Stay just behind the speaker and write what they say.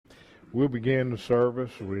We'll begin the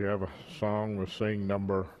service. We have a song. We'll sing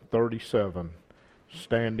number 37,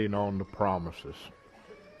 Standing on the Promises.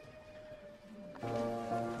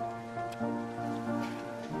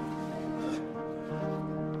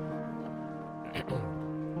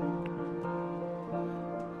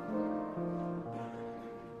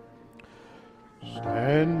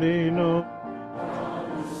 Standing on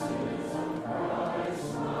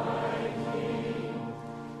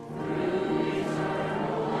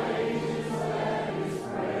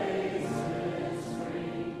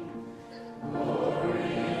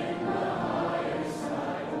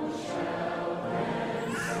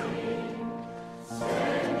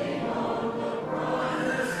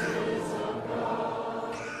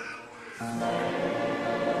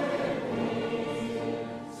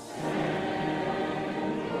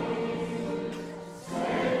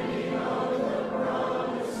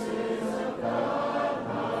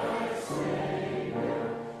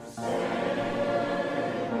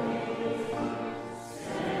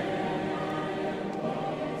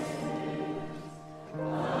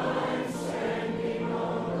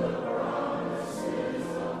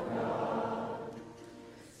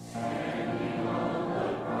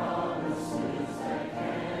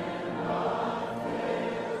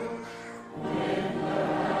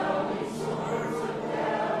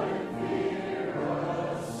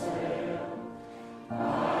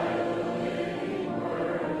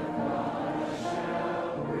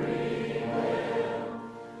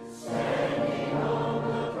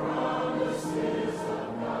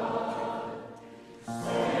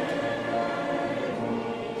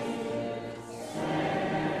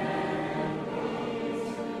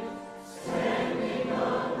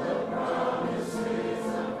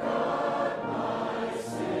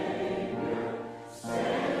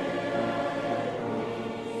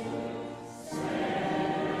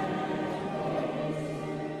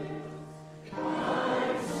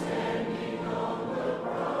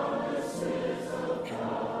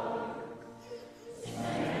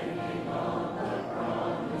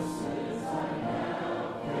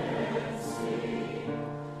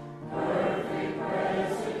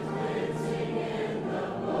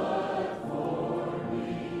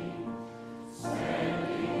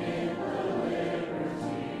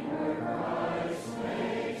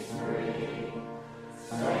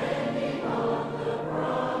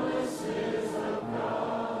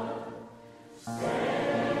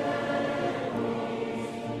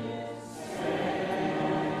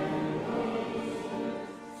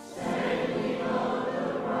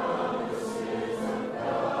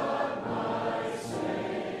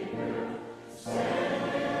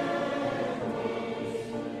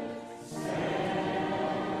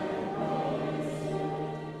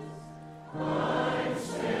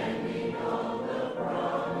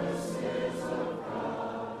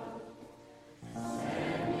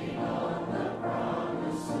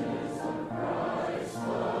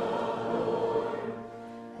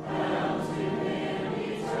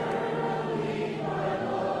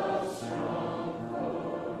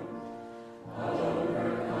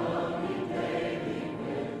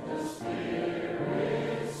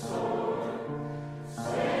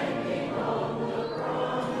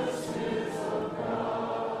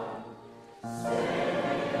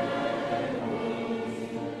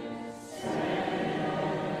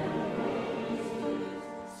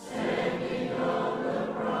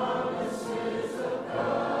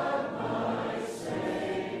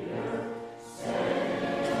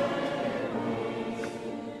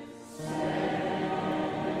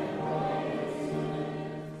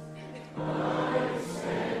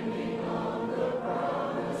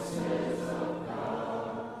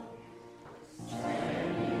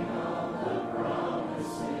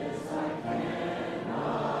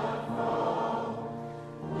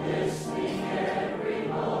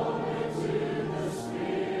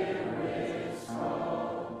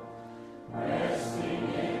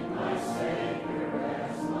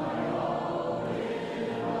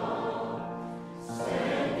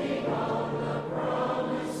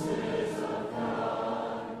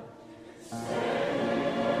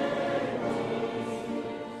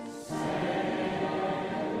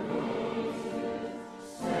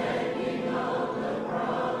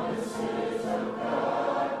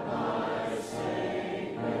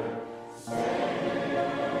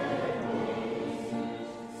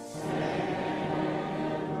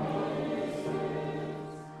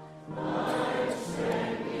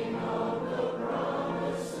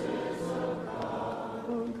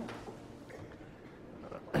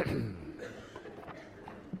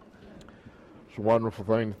It's a wonderful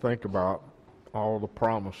thing to think about, all the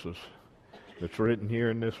promises that's written here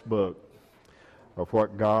in this book. of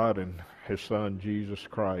what God and His Son Jesus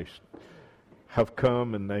Christ have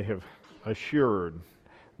come, and they have assured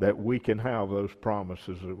that we can have those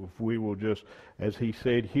promises if we will just, as He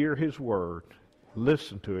said, hear His word,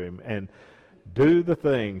 listen to Him, and do the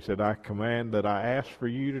things that I command, that I ask for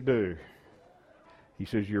you to do. He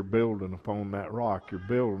says you're building upon that rock. You're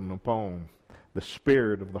building upon the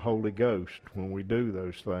Spirit of the Holy Ghost when we do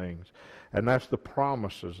those things. And that's the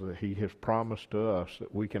promises that He has promised to us,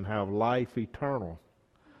 that we can have life eternal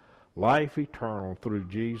through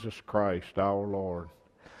Jesus Christ our Lord.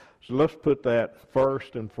 So let's put that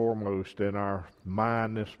first and foremost in our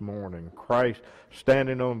mind this morning. Christ,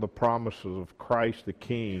 standing on the promises of Christ the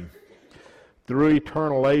King. Through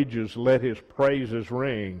eternal ages let His praises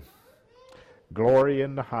ring. Glory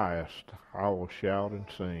in the highest I will shout and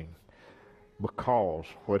sing. Because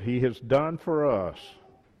what He has done for us,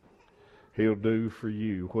 He'll do for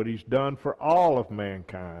you. What He's done for all of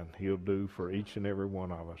mankind, He'll do for each and every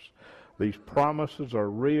one of us. These promises are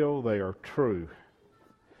real. They are true.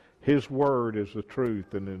 His word is the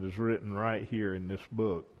truth, and it is written right here in this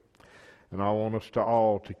book. And I want us to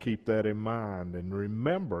all to keep that in mind and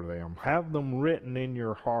remember them. Have them written in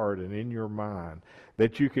your heart and in your mind,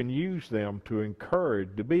 that you can use them to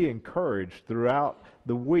be encouraged throughout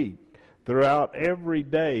the week, throughout every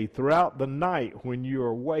day, throughout the night when you are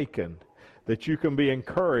awakened, that you can be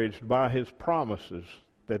encouraged by His promises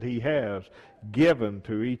that He has given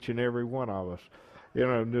to each and every one of us. You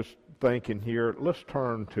know, just thinking here, let's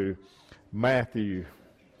turn to Matthew.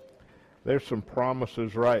 There's some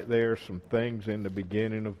promises right there, some things in the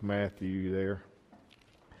beginning of Matthew there.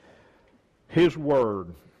 His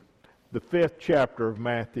Word, the 5th chapter of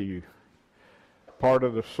Matthew, part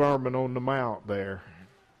of the Sermon on the Mount there.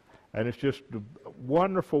 And it's just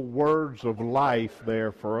wonderful words of life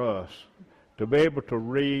there for us to be able to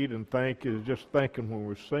read and think. Is just thinking when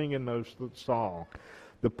we're singing those songs,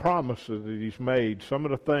 the promises that He's made, some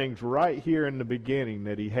of the things right here in the beginning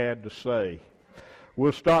that He had to say.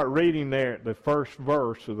 We'll start reading there at the first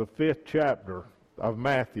verse of the 5th chapter of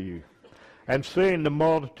Matthew. And seeing the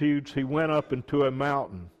multitudes, He went up into a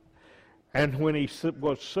mountain. And when He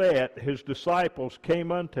was set, His disciples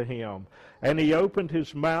came unto Him. And He opened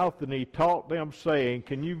His mouth and He taught them, saying,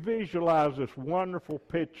 can you visualize this wonderful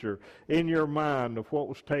picture in your mind of what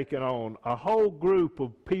was taken on? A whole group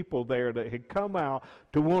of people there that had come out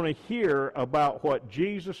to want to hear about what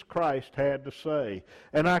Jesus Christ had to say.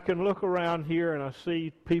 And I can look around here and I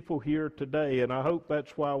see people here today, and I hope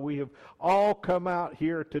that's why we have all come out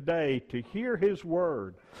here today, to hear His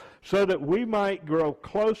Word, so that we might grow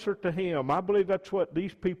closer to Him. I believe that's what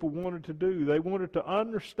these people wanted to do. They wanted to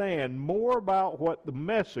understand more about what the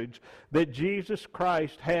message that Jesus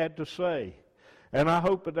Christ had to say. And I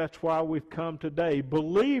hope that that's why we've come today,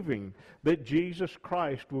 believing that Jesus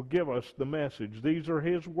Christ will give us the message. These are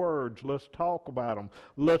His words. Let's talk about them.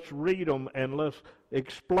 Let's read them, and let's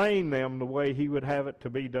explain them the way He would have it to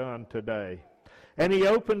be done today. And He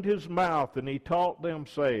opened His mouth and He taught them,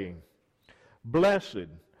 saying, blessed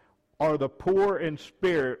are the poor in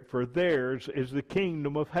spirit, for theirs is the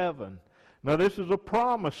kingdom of heaven. Now this is a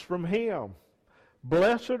promise from Him.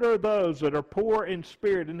 Blessed are those that are poor in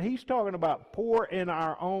spirit. And He's talking about poor in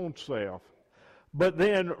our own self, but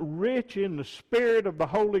then rich in the Spirit of the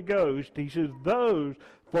Holy Ghost. He says, those,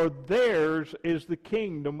 for theirs is the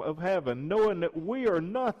kingdom of heaven, knowing that we are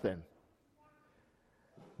nothing.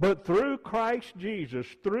 But through Christ Jesus,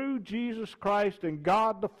 through Jesus Christ and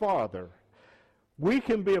God the Father, we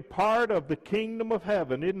can be a part of the kingdom of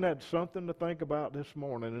heaven. Isn't that something to think about this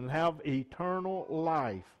morning? And have eternal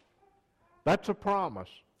life. That's a promise.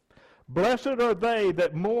 Blessed are they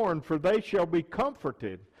that mourn, for they shall be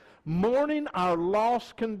comforted. Mourning our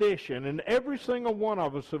lost condition, and every single one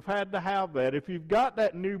of us have had to have that. If you've got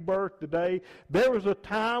that new birth today, there was a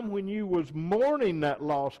time when you was mourning that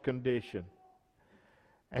lost condition.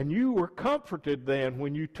 And you were comforted then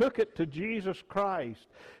when you took it to Jesus Christ.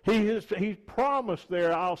 He promised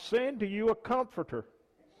there, I'll send to you a comforter.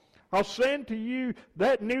 I'll send to you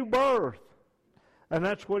that new birth. And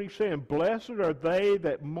that's what He's saying. Blessed are they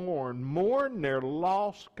that mourn their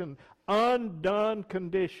lost, undone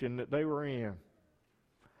condition that they were in.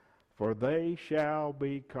 For they shall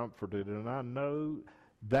be comforted. And I know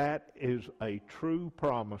that is a true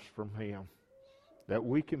promise from Him, that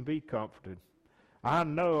we can be comforted. I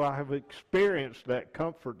know I have experienced that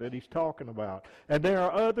comfort that He's talking about. And there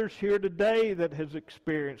are others here today that has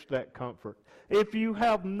experienced that comfort. If you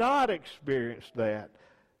have not experienced that,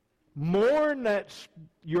 mourn that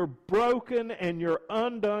your broken and your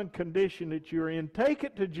undone condition that you're in. Take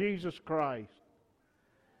it to Jesus Christ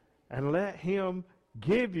and let Him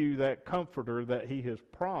give you that comforter that He has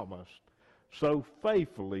promised, so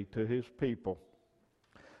faithfully to his people.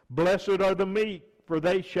 Blessed are the meek, for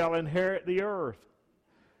they shall inherit the earth.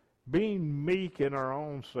 Being meek in our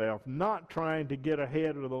own self, not trying to get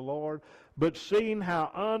ahead of the Lord, but seeing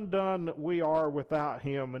how undone that we are without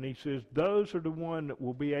him. And he says those are the ones that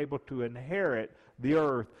will be able to inherit the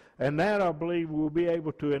earth. And that, I believe, will be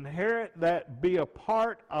able to inherit that, be a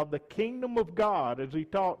part of the kingdom of God, as he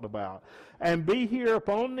talked about, and be here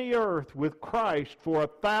upon the earth with Christ for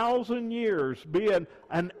 1,000 years, being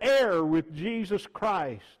an heir with Jesus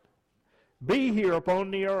Christ. Be here upon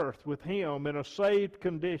the earth with him in a saved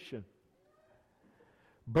condition.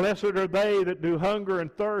 Blessed are they that do hunger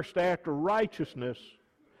and thirst after righteousness,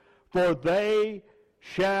 for they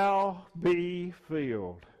shall be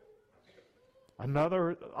filled.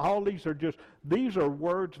 All these are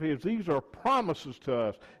words of his. These are promises to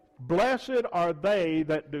us. Blessed are they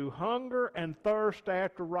that do hunger and thirst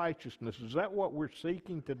after righteousness. Is that what we're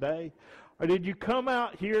seeking today? Or did you come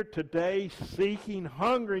out here today seeking,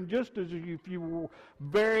 hungering, just as if you were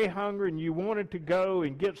very hungry and you wanted to go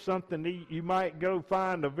and get something to eat? You might go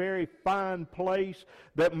find a very fine place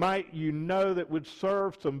that that would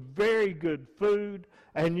serve some very good food,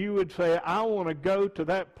 and you would say, I want to go to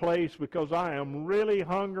that place because I am really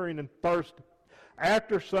hungering and thirsty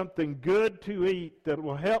after something good to eat that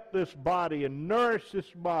will help this body and nourish this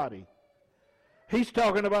body. He's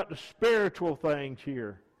talking about the spiritual things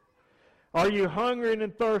here. Are you hungering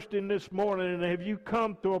and thirsting this morning, and have you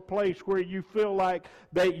come to a place where you feel like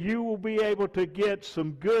that you will be able to get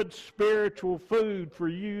some good spiritual food for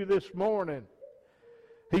you this morning?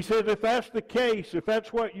 He says if that's the case, if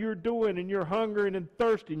that's what you're doing and you're hungering and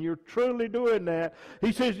thirsting, you're truly doing that,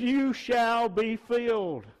 he says you shall be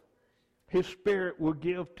filled. His Spirit will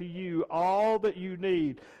give to you all that you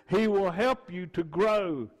need. He will help you to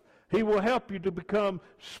grow. He will help you to become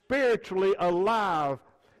spiritually alive.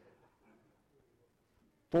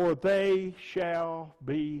 For they shall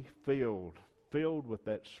be filled with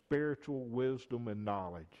that spiritual wisdom and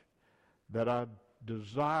knowledge that I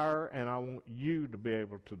desire, and I want you to be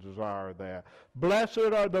able to desire that.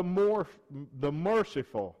 Blessed are the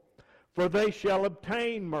merciful, for they shall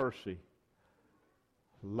obtain mercy.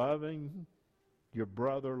 Loving your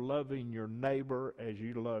brother, loving your neighbor as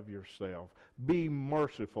you love yourself. Be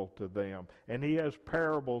merciful to them. And he has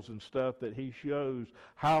parables and stuff that he shows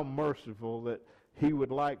how merciful that he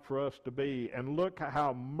would like for us to be. And look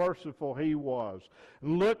how merciful he was.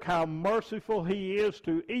 And look how merciful he is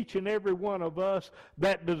to each and every one of us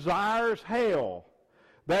that desires hell,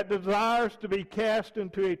 that desires to be cast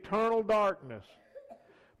into eternal darkness.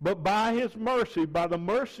 But by his mercy, by the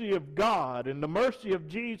mercy of God and the mercy of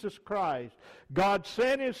Jesus Christ, God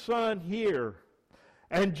sent his Son here.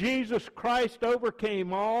 And Jesus Christ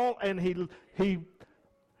overcame all, and he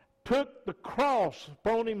took the cross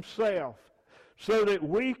upon himself so that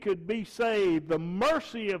we could be saved. The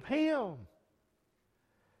mercy of him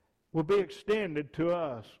will be extended to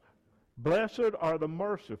us. Blessed are the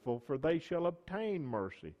merciful, for they shall obtain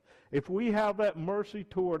mercy. If we have that mercy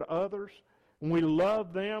toward others, and we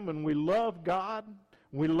love them, and we love God,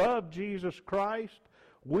 we love Jesus Christ,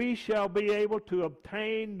 we shall be able to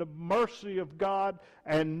obtain the mercy of God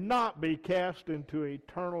and not be cast into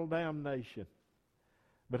eternal damnation,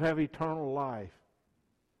 but have eternal life.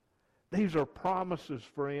 These are promises,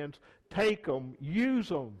 friends. Take them, use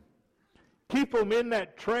them. Keep them in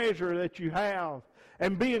that treasure that you have,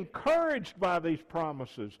 and be encouraged by these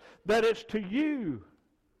promises, that it's to you.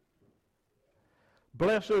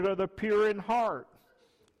 Blessed are the pure in heart,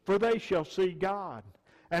 for they shall see God.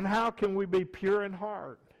 And how can we be pure in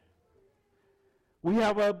heart? We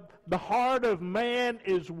have the heart of man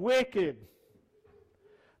is wicked.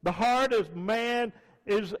 The heart of man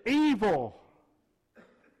is evil.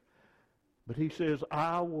 But he says,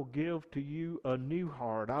 I will give to you a new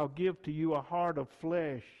heart. I'll give to you a heart of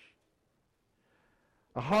flesh.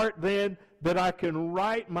 A heart then that I can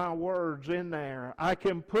write my words in there. I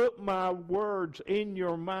can put my words in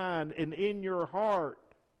your mind and in your heart.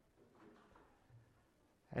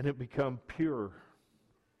 And it become pure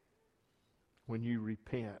when you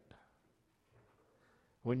repent.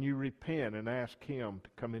 When you repent and ask him to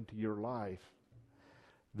come into your life,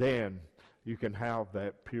 then you can have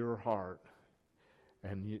that pure heart.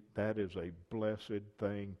 And that is a blessed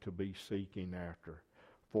thing to be seeking after.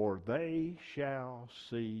 For they shall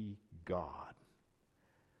see God.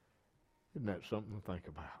 Isn't that something to think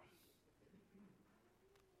about?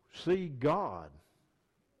 See God.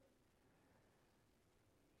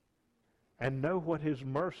 And know what his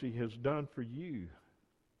mercy has done for you.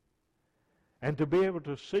 And to be able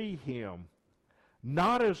to see him,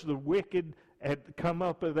 not as the wicked had come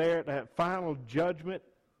up there at that final judgment,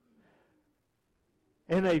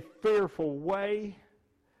 in a fearful way,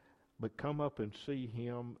 but come up and see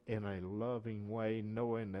him in a loving way,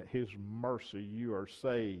 knowing that his mercy you are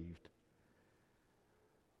saved.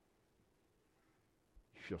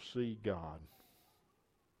 You shall see God,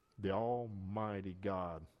 the Almighty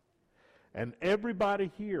God. And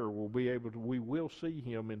everybody here will be able to, we will see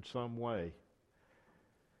him in some way.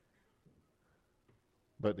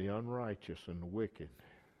 But the unrighteous and the wicked,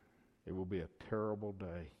 it will be a terrible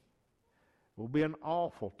day. It will be an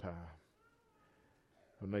awful time.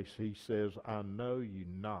 When he says, I know you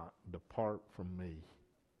not, depart from me.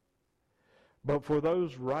 But for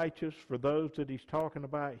those righteous, for those that he's talking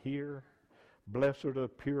about here, blessed are the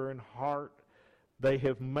pure in heart, they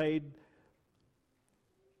have made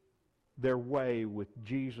their way with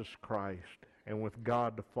Jesus Christ and with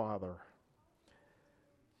God the Father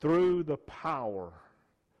through the power,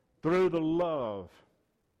 through the love,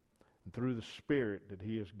 and through the Spirit that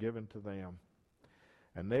he has given to them.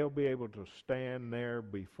 And they'll be able to stand there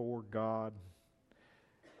before God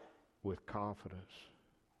with confidence.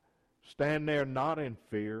 Stand there not in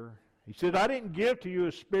fear. He said, I didn't give to you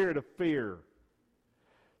a spirit of fear.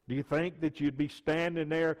 Do you think that you'd be standing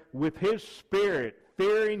there with his Spirit,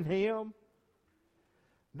 fearing him?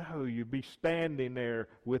 No, you'd be standing there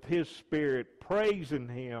with his Spirit, praising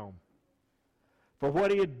him for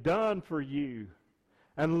what he had done for you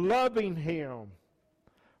and loving him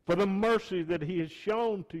for the mercy that he has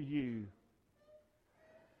shown to you.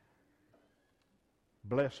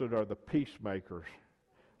 Blessed are the peacemakers,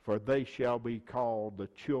 for they shall be called the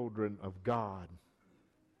children of God.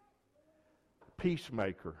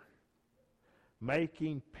 Peacemaker,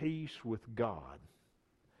 making peace with God.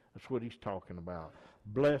 That's what he's talking about.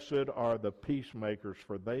 Blessed are the peacemakers,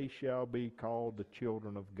 for they shall be called the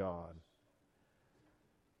children of God.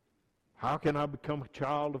 How can I become a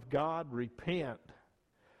child of God? Repent.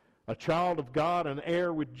 A child of God, an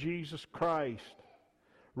heir with Jesus Christ.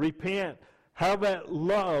 Repent. Have that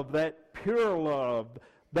love, that pure love,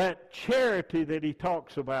 that charity that he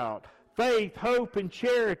talks about. Faith, hope, and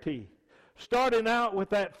charity. Starting out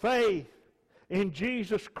with that faith in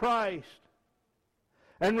Jesus Christ.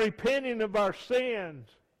 And repenting of our sins.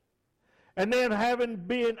 And then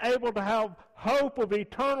being able to have hope of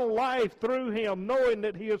eternal life through him, knowing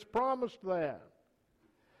that he has promised that.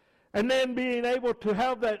 And then being able to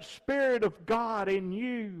have that Spirit of God in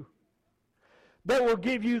you that will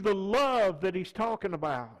give you the love that he's talking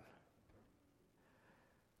about.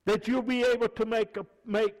 That you'll be able to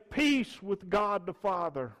make peace with God the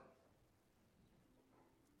Father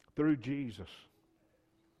through Jesus.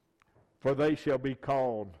 For they shall be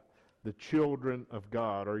called the children of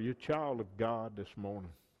God. Are you a child of God this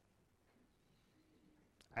morning?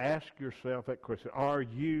 Ask yourself that question. Are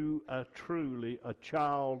you truly a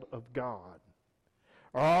child of God?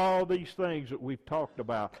 Are all these things that we've talked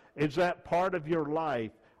about, is that part of your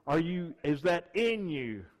life? Is that in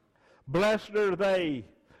you? Blessed are they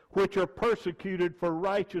which are persecuted for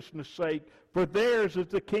righteousness' sake, for theirs is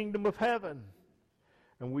the kingdom of heaven.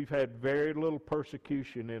 And we've had very little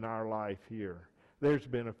persecution in our life here. There's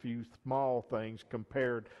been a few small things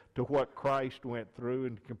compared to what Christ went through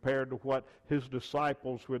and compared to what his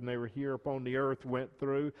disciples when they were here upon the earth went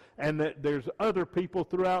through. And that there's other people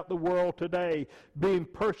throughout the world today being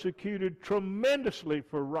persecuted tremendously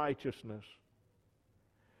for righteousness.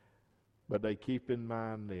 But they keep in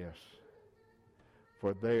mind this,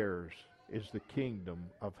 for theirs is the kingdom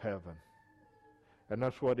of heaven. And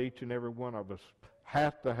that's what each and every one of us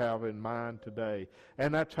have to have in mind today.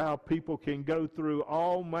 And that's how people can go through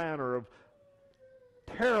all manner of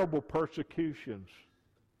terrible persecutions,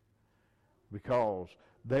 because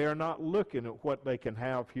they are not looking at what they can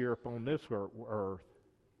have here upon this earth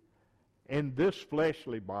in this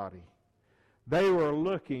fleshly body. They were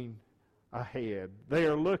looking ahead. They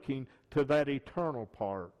are looking to that eternal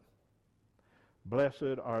part.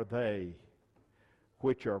 Blessed are they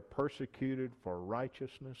which are persecuted for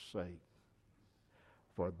righteousness' sake,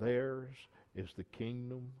 for theirs is the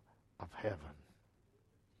kingdom of heaven.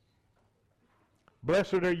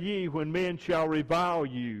 Blessed are ye when men shall revile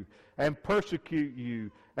you and persecute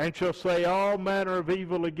you, and shall say all manner of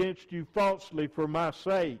evil against you falsely for my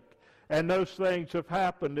sake. And those things have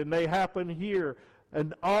happened, and they happen here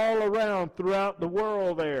and all around throughout the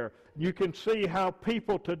world there. You can see how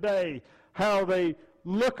people today, how they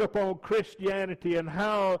look upon Christianity and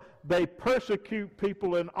how they persecute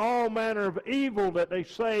people in all manner of evil that they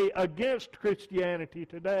say against Christianity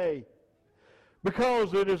today.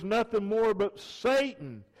 Because it is nothing more but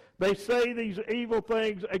Satan. They say these evil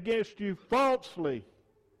things against you falsely.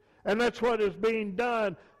 And that's what is being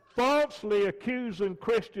done, falsely accusing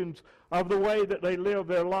Christians of the way that they live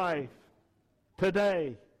their life.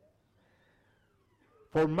 today.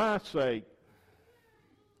 For my sake,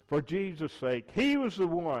 for Jesus' sake. He was the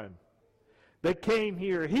one that came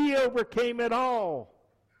here. He overcame it all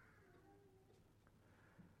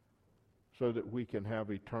so that we can have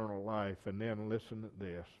eternal life. And then listen to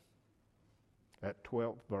this. That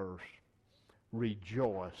 12th verse.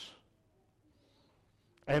 Rejoice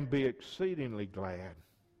and be exceedingly glad.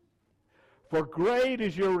 For great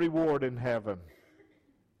is your reward in heaven.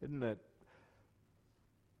 Isn't it?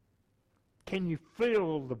 Can you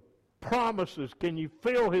feel the promises? Can you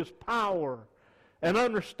feel His power and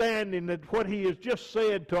understanding that what He has just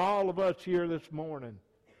said to all of us here this morning?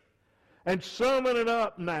 And summing it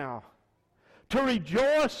up now. To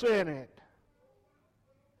rejoice in it.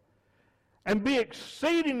 And be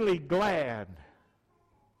exceedingly glad.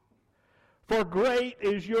 For great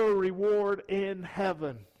is your reward in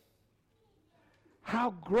heaven.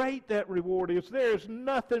 How great that reward is. There is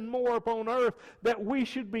nothing more upon earth that we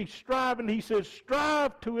should be striving. He says,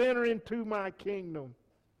 strive to enter into my kingdom.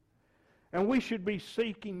 And we should be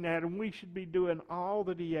seeking that, and we should be doing all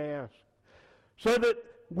that He asks. So that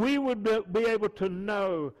we would be able to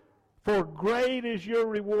know, for great is your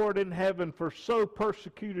reward in heaven, for so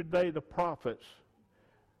persecuted they the prophets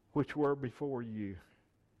which were before you.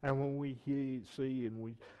 And when we see and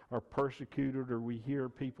we are persecuted, or we hear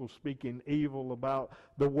people speaking evil about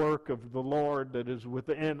the work of the Lord that is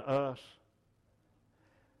within us,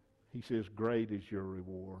 He says, great is your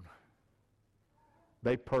reward.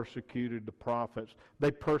 They persecuted the prophets. They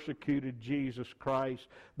persecuted Jesus Christ.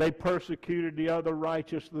 They persecuted the other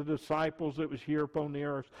righteous, the disciples that was here upon the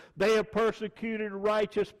earth. They have persecuted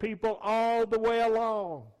righteous people all the way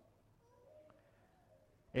along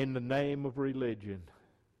in the name of religion.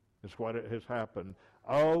 That's what it has happened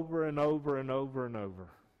over and over and over and over.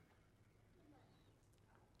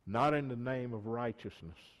 Not in the name of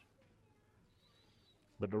righteousness,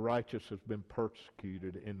 but the righteous has been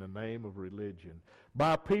persecuted in the name of religion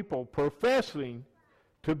by people professing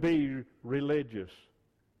to be religious.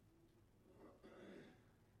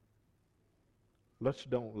 Let's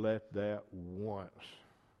don't let that once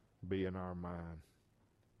be in our mind.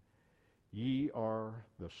 Ye are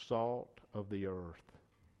the salt of the earth.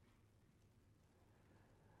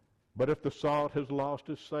 But if the salt has lost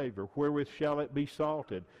its savor, wherewith shall it be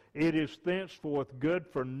salted? It is thenceforth good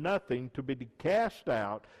for nothing, to be cast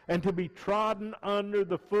out and to be trodden under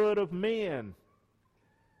the foot of men.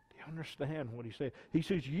 Do you understand what he said? He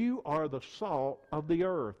says, you are the salt of the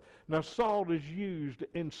earth. Now, salt is used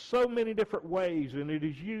in so many different ways, and it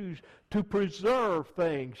is used to preserve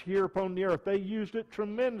things here upon the earth. They used it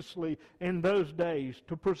tremendously in those days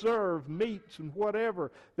to preserve meats and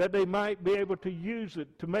whatever, that they might be able to use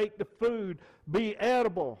it to make the food be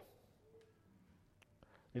edible.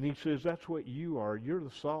 And he says, that's what you are. You're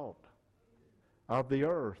the salt of the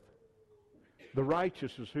earth. The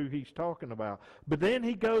righteous is who he's talking about. But then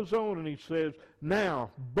he goes on and he says,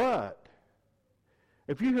 now, but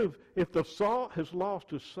if the salt has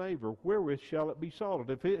lost its savor, wherewith shall it be salted?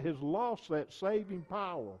 If it has lost that saving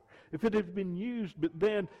power, if it has been used, but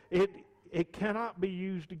then it cannot be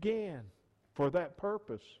used again for that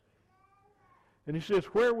purpose. And he says,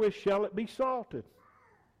 wherewith shall it be salted?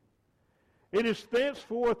 It is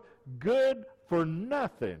thenceforth good for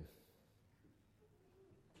nothing.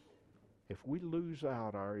 If we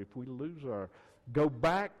go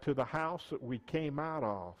back to the house that we came out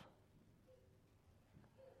of,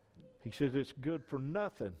 he says it's good for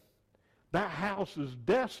nothing. That house is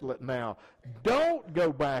desolate now. Don't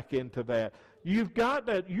go back into that. You've got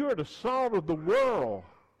that. You're the salt of the world.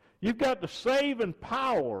 You've got the saving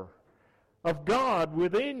power of God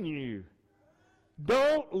within you.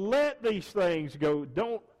 Don't let these things go.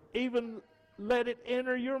 Don't even let it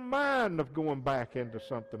enter your mind of going back into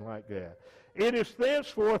something like that. It is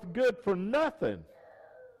thenceforth good for nothing,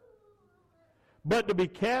 but to be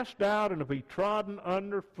cast out and to be trodden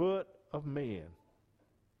under foot of men.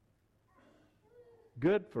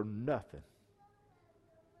 Good for nothing,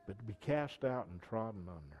 but to be cast out and trodden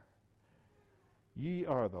under. Ye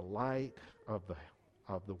are the light of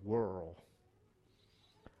the world.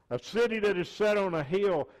 A city that is set on a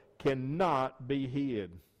hill cannot be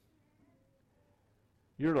hid.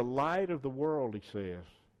 You're the light of the world, he says.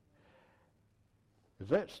 Is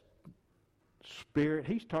that Spirit?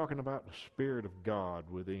 He's talking about the Spirit of God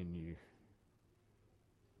within you.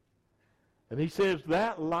 And he says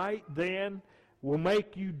that light then will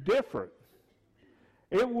make you different.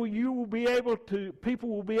 People will be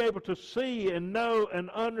able to see and know and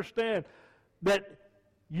understand that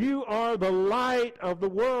you are the light of the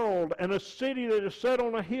world, and a city that is set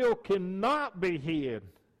on a hill cannot be hid.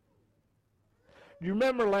 Do you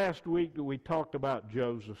remember last week that we talked about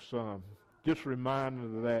Joseph's son? Just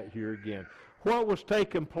reminded of that here again. What was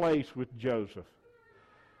taking place with Joseph?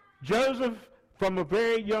 Joseph, from a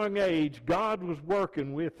very young age, God was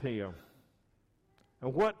working with him.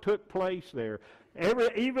 And what took place there?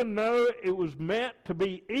 Even though it was meant to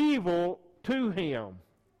be evil to him,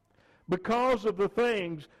 because of the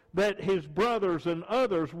things that his brothers and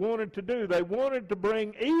others wanted to do. They wanted to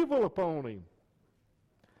bring evil upon him.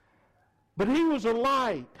 But he was a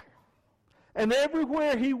light. And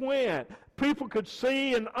everywhere he went, people could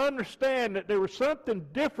see and understand that there was something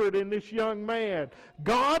different in this young man.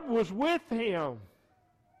 God was with him.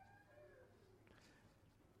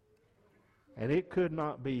 And it could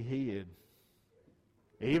not be hid.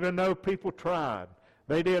 Even though people tried.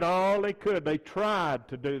 They did all they could. They tried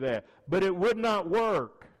to do that. But it would not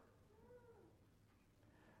work.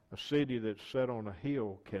 A city that's set on a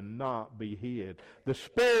hill cannot be hid. The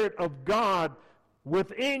Spirit of God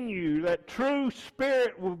within you, that true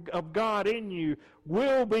Spirit of God in you,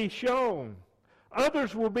 will be shown.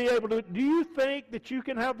 Others will be able to. Do you think that you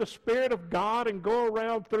can have the Spirit of God and go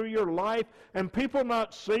around through your life and people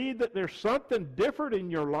not see that there's something different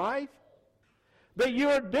in your life? That you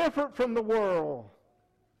are different from the world.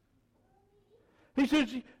 He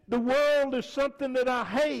says, the world is something that I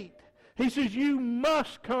hate. He says, you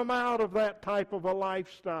must come out of that type of a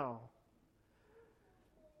lifestyle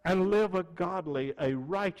and live a godly, a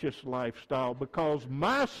righteous lifestyle, because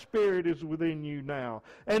my Spirit is within you now.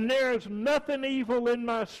 And there is nothing evil in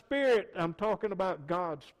my spirit. I'm talking about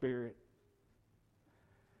God's Spirit.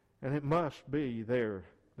 And it must be there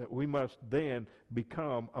that we must then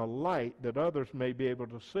become a light that others may be able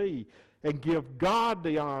to see and give God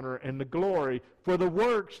the honor and the glory for the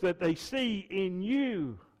works that they see in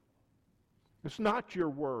you. It's not your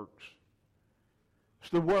works.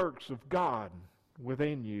 It's the works of God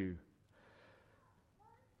within you.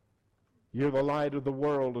 You're the light of the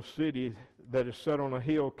world. A city that is set on a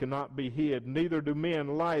hill cannot be hid. Neither do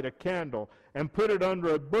men light a candle and put it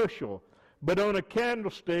under a bushel, but on a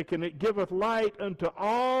candlestick, and it giveth light unto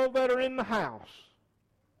all that are in the house.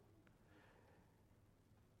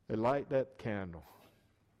 They light that candle,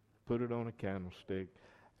 put it on a candlestick,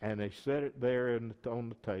 and they set it there on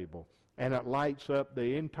the table. And it lights up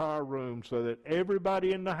the entire room so that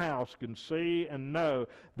everybody in the house can see and know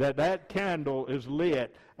that that candle is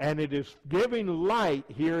lit, and it is giving light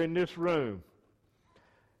here in this room.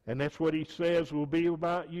 And that's what he says will be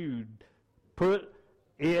about you. Put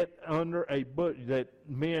it under a bushel, that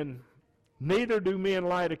neither do men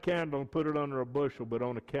light a candle and put it under a bushel, but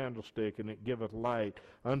on a candlestick, and it giveth light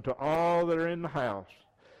unto all that are in the house.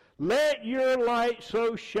 Let your light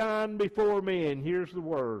so shine before men, here's the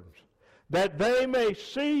words, that they may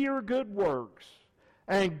see your good works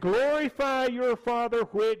and glorify your Father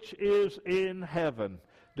which is in heaven.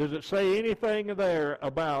 Does it say anything there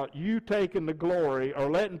about you taking the glory or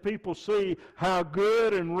letting people see how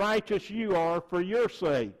good and righteous you are for your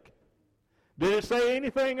sake? Did it say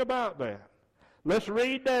anything about that? Let's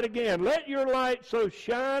read that again. Let your light so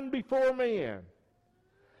shine before men.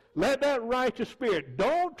 Let that righteous spirit,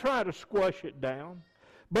 don't try to squash it down,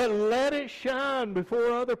 but let it shine before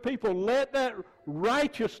other people. Let that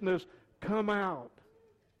righteousness come out,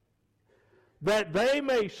 that they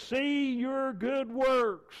may see your good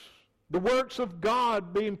works, the works of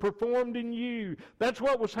God being performed in you. That's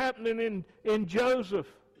what was happening in Joseph.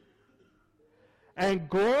 And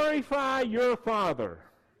glorify your Father,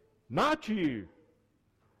 not you,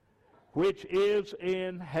 which is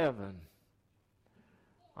in heaven.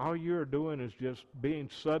 All you're doing is just being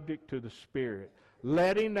subject to the Spirit.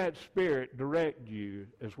 Letting that Spirit direct you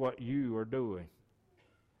is what you are doing.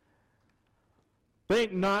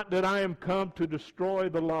 Think not that I am come to destroy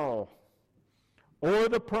the law or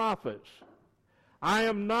the prophets. I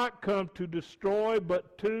am not come to destroy,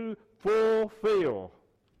 but to fulfill.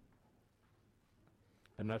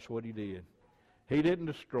 And that's what he did. He didn't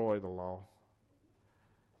destroy the law.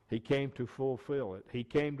 He came to fulfill it. He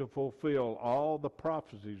came to fulfill all the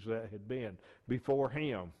prophecies that had been before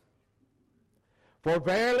him. For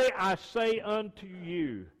verily I say unto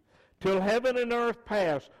you, till heaven and earth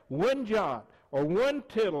pass, one jot or one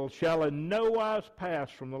tittle shall in no wise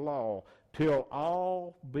pass from the law, till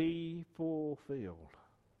all be fulfilled.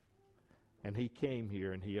 And he came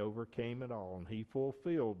here, and he overcame it all, and he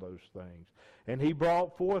fulfilled those things. And he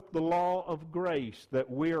brought forth the law of grace that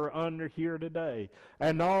we are under here today,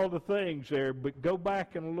 and all the things there. But go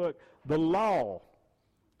back and look. The law,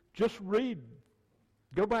 just read,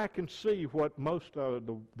 go back and see what most of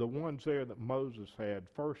the ones there that Moses had.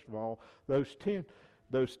 First of all, those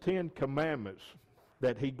 10 commandments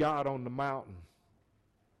that he got on the mountain.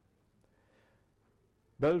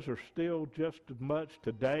 Those are still just as much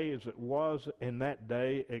today as it was in that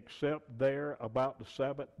day, except there about the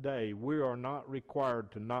Sabbath day. We are not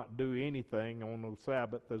required to not do anything on the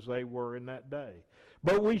Sabbath as they were in that day.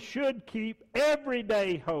 But we should keep every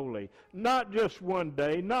day holy, not just one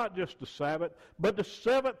day, not just the Sabbath, but the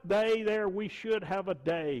seventh day there we should have a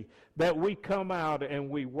day that we come out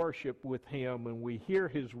and we worship with Him and we hear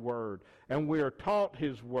His Word and we are taught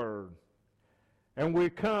His Word. And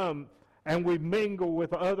we come and we mingle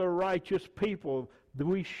with other righteous people.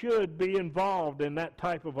 We should be involved in that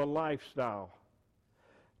type of a lifestyle.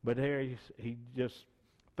 But here he just,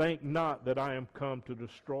 think not that I am come to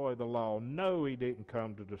destroy the law. No, he didn't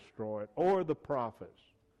come to destroy it, or the prophets.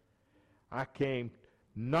 I came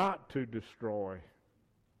not to destroy,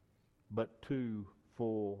 but to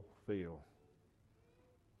fulfill.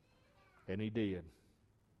 And he did.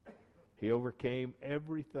 He overcame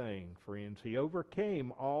everything, friends. He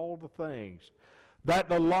overcame all the things that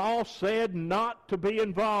the law said not to be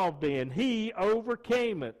involved in. He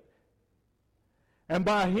overcame it. And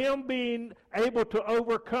by him being able to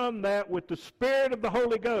overcome that with the Spirit of the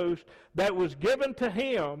Holy Ghost that was given to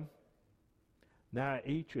him, now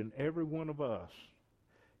each and every one of us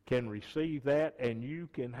can receive that, and you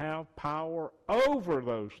can have power over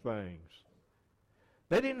those things.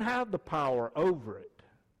 They didn't have the power over it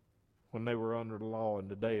when they were under the law in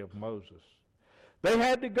the day of Moses. They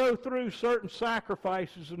had to go through certain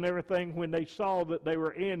sacrifices and everything when they saw that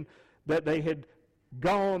they had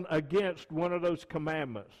gone against one of those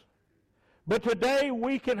commandments. But today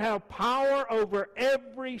we can have power over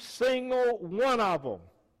every single one of them.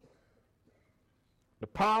 The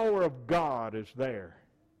power of God is there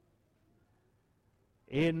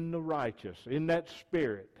in the righteous, in that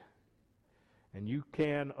Spirit, and you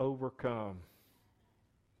can overcome.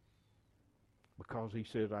 Because he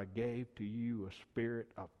says, I gave to you a spirit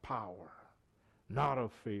of power, not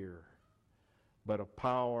of fear, but of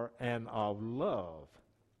power and of love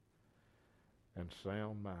and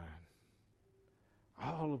sound mind.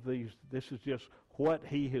 All of these, this is just what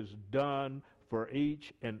he has done for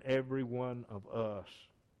each and every one of us.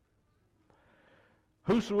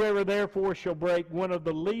 Whosoever therefore shall break one of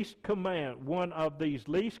these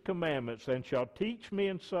least commandments and shall teach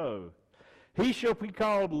men so, he shall be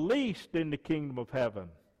called least in the kingdom of heaven.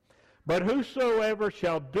 But whosoever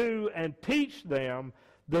shall do and teach them,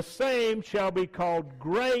 the same shall be called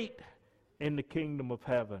great in the kingdom of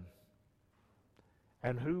heaven.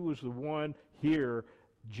 And who was the one here?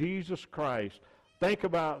 Jesus Christ. Think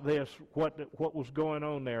about this, what was going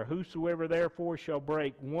on there. Whosoever therefore shall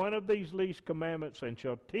break one of these least commandments and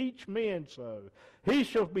shall teach men so, he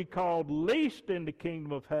shall be called least in the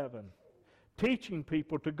kingdom of heaven. Teaching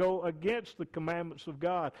people to go against the commandments of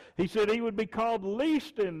God. He said he would be called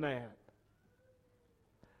least in that.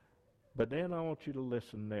 But then I want you to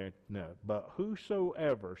listen there. No. But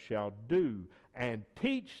whosoever shall do and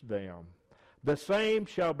teach them, the same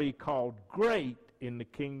shall be called great in the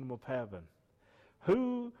kingdom of heaven.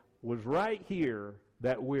 Who was right here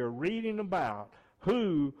that we're reading about,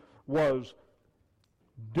 who was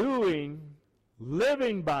living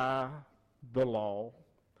by the law,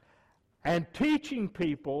 and teaching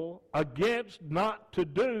people against not to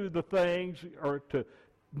do the things or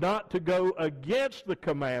not to go against the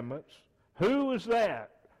commandments. Who was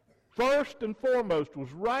that? First and foremost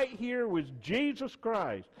was right here was Jesus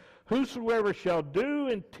Christ. Whosoever shall do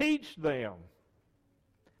and teach them.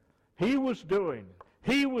 He was doing.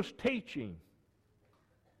 He was teaching.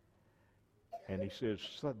 And he says,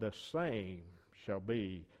 the same shall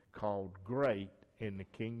be called great in the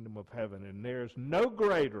kingdom of heaven. And there's no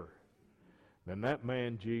greater than that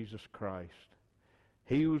man, Jesus Christ.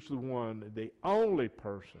 He was the only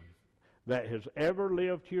person that has ever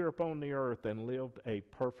lived here upon the earth and lived a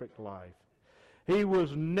perfect life. He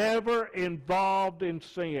was never involved in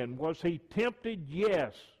sin. Was he tempted?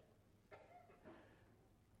 Yes.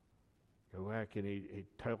 Go back and he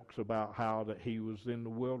talks about how that he was in the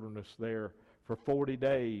wilderness there for 40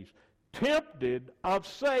 days, tempted of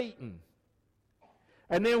Satan.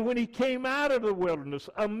 And then when he came out of the wilderness,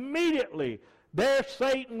 immediately there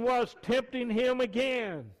Satan was tempting him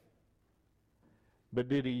again. But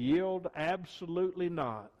did he yield? Absolutely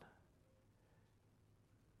not.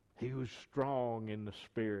 He was strong in the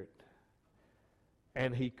Spirit.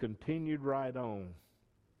 And he continued right on.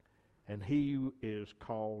 And he is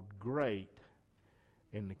called great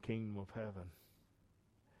in the kingdom of heaven.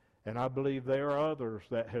 And I believe there are others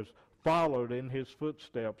that have followed in his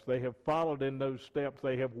footsteps. They have followed in those steps.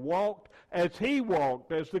 They have walked as he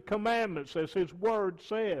walked, as the commandments, as his word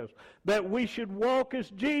says, that we should walk as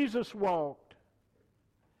Jesus walked.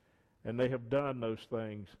 And they have done those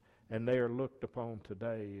things. and they are looked upon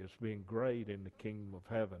today as being great in the kingdom of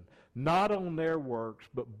heaven. Not on their works,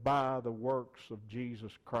 but by the works of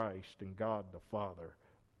Jesus Christ and God the Father.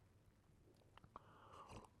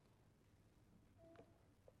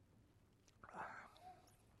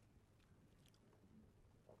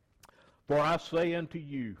 For I say unto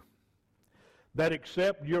you, that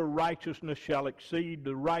except your righteousness shall exceed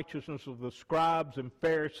the righteousness of the scribes and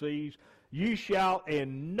Pharisees, you shall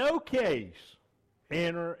in no case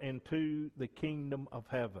enter into the kingdom of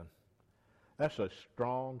heaven. That's a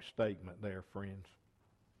strong statement there, friends.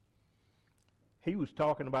 He was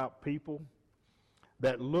talking about people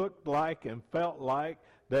that looked like and felt like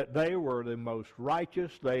that they were the most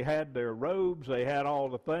righteous. They had their robes. They had all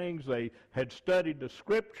the things. They had studied the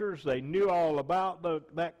scriptures. They knew all about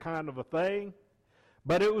that kind of a thing.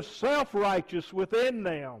 But it was self-righteous within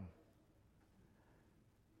them.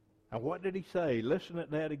 And what did he say? Listen to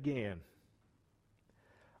that again.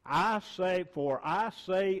 I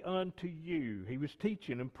say unto you. He was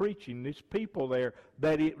teaching and preaching these people there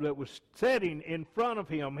that was sitting in front of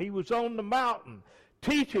him. He was on the mountain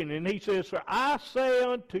teaching, and he says, for I say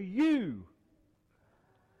unto you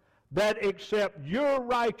that except your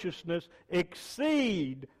righteousness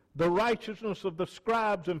exceed the righteousness of the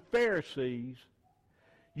scribes and Pharisees,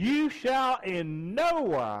 you shall in no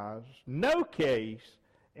wise, no case,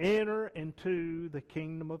 enter into the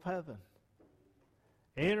kingdom of heaven.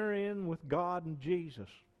 Enter in with God and Jesus.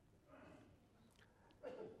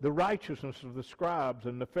 The righteousness of the scribes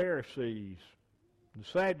and the Pharisees, the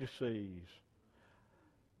Sadducees,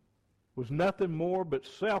 was nothing more but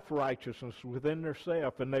self-righteousness within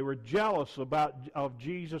themselves, and they were jealous of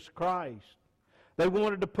Jesus Christ. They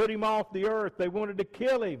wanted to put him off the earth. They wanted to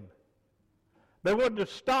kill him. They wanted to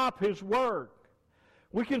stop his work.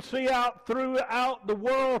 We can see out throughout the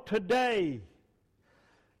world today,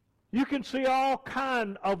 you can see all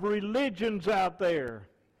kind of religions out there,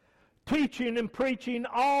 teaching and preaching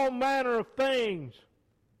all manner of things.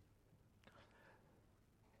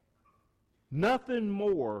 Nothing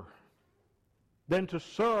more than to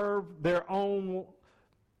serve their own,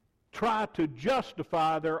 try to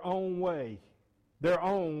justify their own way, their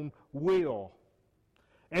own will.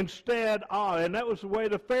 Instead of, and that was the way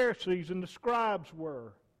the Pharisees and the scribes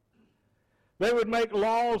were. They would make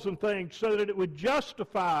laws and things so that it would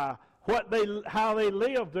justify how they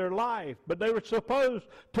lived their life. But they were supposed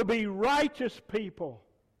to be righteous people.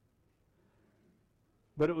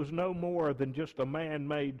 But it was no more than just a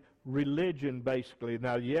man-made religion, basically.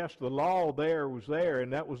 Now, yes, the law was there,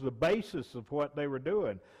 and that was the basis of what they were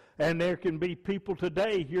doing. And there can be people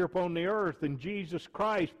today here upon the earth in Jesus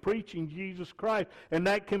Christ, preaching Jesus Christ, and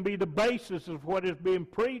that can be the basis of what is being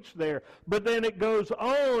preached there. But then it goes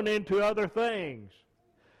on into other things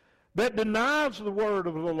that denies the word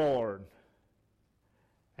of the Lord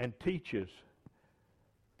and teaches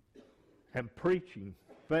and preaching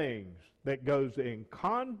things that goes in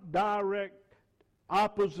direct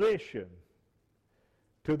opposition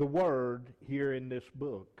to the word here in this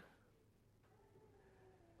book.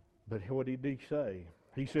 But what did he say?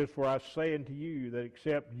 He says, for I say unto you that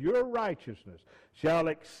except your righteousness shall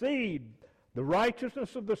exceed the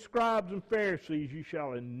righteousness of the scribes and Pharisees, you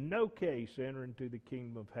shall in no case enter into the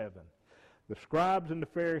kingdom of heaven. The scribes and the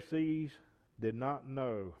Pharisees did not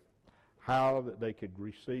know how that they could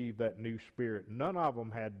receive that new spirit. None of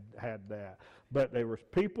them had that. But there was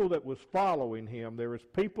people that was following him. There was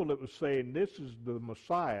people that was saying, this is the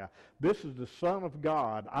Messiah. This is the Son of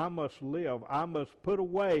God. I must live. I must put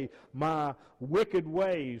away my wicked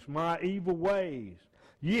ways, my evil ways.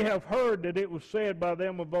 Ye have heard that it was said by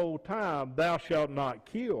them of old time, thou shalt not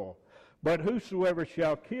kill. But whosoever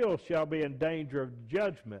shall kill shall be in danger of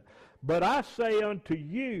judgment. But I say unto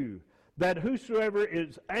you, that whosoever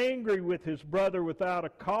is angry with his brother without a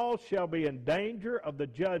cause shall be in danger of the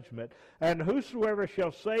judgment. And whosoever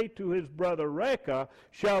shall say to his brother Reka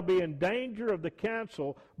shall be in danger of the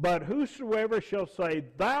council. But whosoever shall say,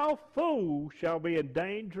 thou fool, shall be in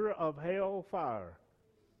danger of hell fire.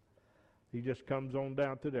 He just comes on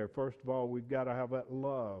down to there. First of all, we've got to have that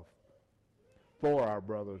love for our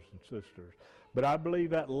brothers and sisters. But I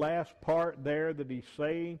believe that last part there that he's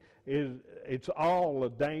saying it's all a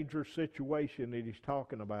dangerous situation that he's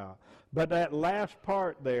talking about. But that last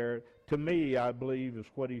part there, to me, I believe is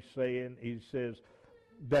what he's saying. He says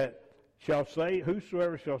that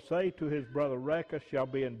whosoever shall say to his brother Reka shall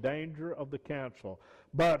be in danger of the council.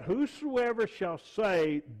 But whosoever shall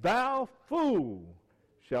say, thou fool,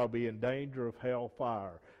 shall be in danger of hell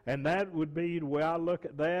fire. And that would be the way I look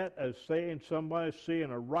at that, as saying somebody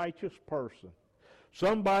seeing a righteous person.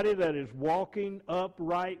 Somebody that is walking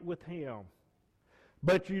upright with him.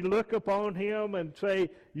 But you look upon him and say,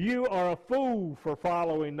 you are a fool for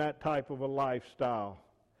following that type of a lifestyle.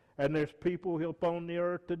 And there's people upon the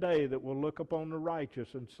earth today that will look upon the righteous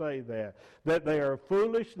and say that they are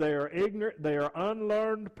foolish, they are ignorant, they are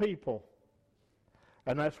unlearned people.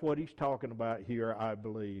 And that's what he's talking about here, I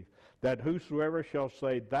believe. That whosoever shall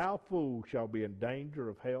say, thou fool, shall be in danger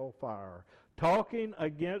of hell fire. Talking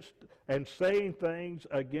against and saying things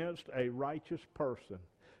against a righteous person.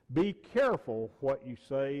 Be careful what you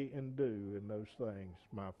say and do in those things,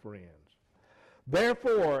 my friends.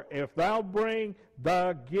 Therefore, if thou bring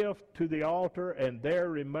thy gift to the altar, and there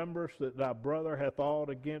rememberest that thy brother hath aught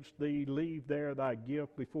against thee, leave there thy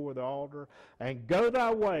gift before the altar, and go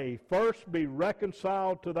thy way. First be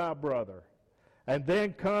reconciled to thy brother, and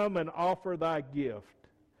then come and offer thy gift.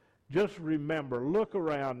 Just remember, look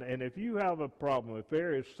around, and if you have a problem, if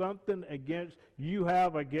there is something you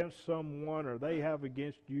have against someone or they have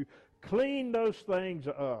against you, clean those things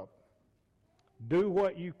up. Do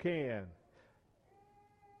what you can,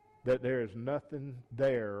 that there is nothing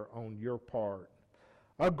there on your part.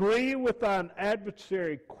 Agree with thine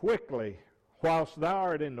adversary quickly, whilst thou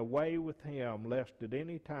art in the way with him, lest at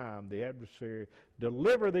any time the adversary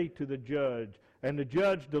deliver thee to the judge, and the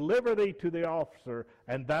judge deliver thee to the officer,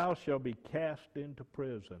 and thou shalt be cast into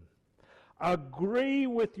prison. Agree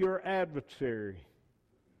with your adversary.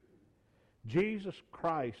 Jesus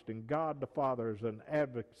Christ and God the Father is an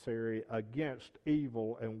adversary against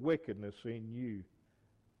evil and wickedness in you.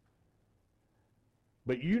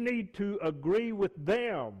 But you need to agree with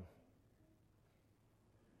them.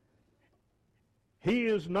 He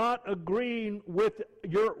is not agreeing with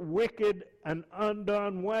your wicked and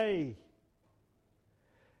undone way.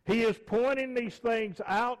 He is pointing these things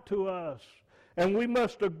out to us, and we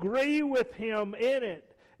must agree with him in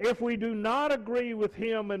it. If we do not agree with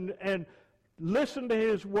him and listen to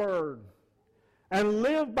his word and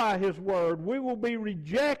live by his word, we will be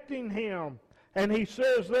rejecting him. And he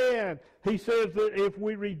says that if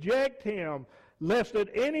we reject him, lest at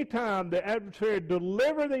any time the adversary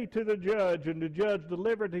deliver thee to the judge, and the judge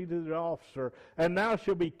deliver thee to the officer, and thou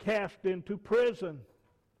shalt be cast into prison.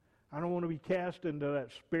 I don't want to be cast into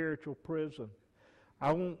that spiritual prison.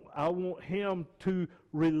 I want him to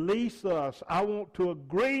release us. I want to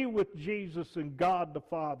agree with Jesus and God the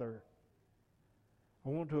Father. I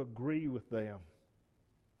want to agree with them,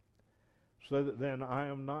 so that then I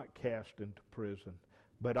am not cast into prison,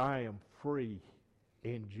 but I am free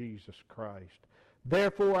in Jesus Christ.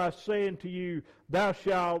 Therefore I say unto you, thou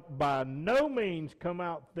shalt by no means come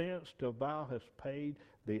out thence till thou hast paid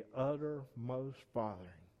the uttermost farthing.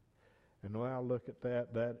 And when I look at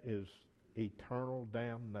that, that is eternal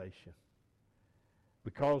damnation.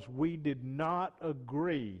 Because we did not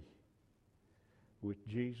agree with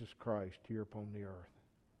Jesus Christ here upon the earth.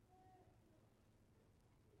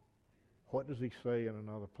 What does he say in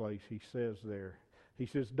another place? He says there, he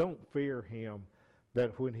says, don't fear him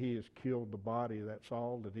that when he has killed the body, that's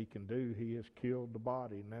all that he can do. He has killed the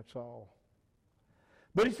body, and that's all.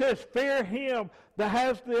 But he says, fear him that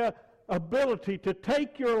has the ability to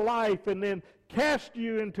take your life and then cast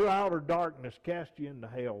you into outer darkness, cast you into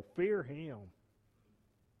hell. Fear him.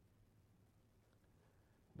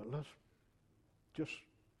 But let's just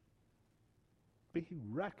be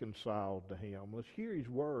reconciled to him. Let's hear his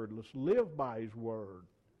word. Let's live by his word.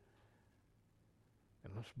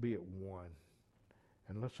 And let's be at one.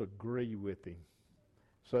 And let's agree with him,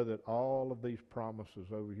 so that all of these promises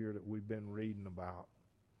over here that we've been reading about,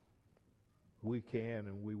 we can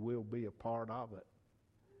and we will be a part of it.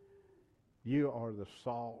 You are the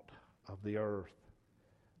salt of the earth,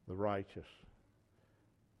 the righteous.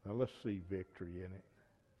 Now let's see victory in it.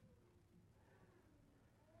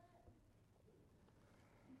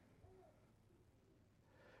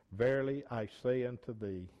 Verily I say unto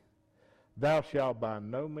thee, thou shalt by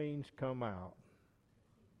no means come out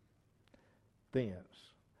thence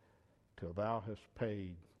till thou hast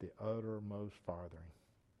paid the uttermost farthing.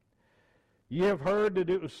 Ye have heard that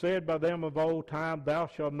it was said by them of old time, thou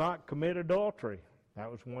shalt not commit adultery. That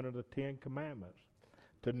was one of the 10 commandments,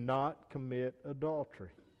 to not commit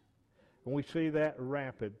adultery. And we see that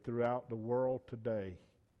rampant throughout the world today,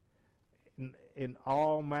 in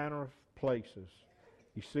all manner of places.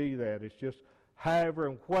 You see that. It's just however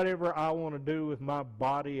and whatever I want to do with my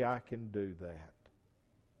body, I can do that.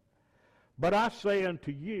 But I say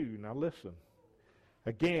unto you, now listen,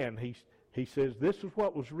 again, he says, this is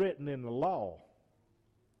what was written in the law.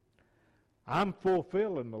 I'm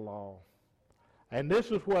fulfilling the law. And this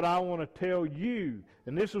is what I want to tell you,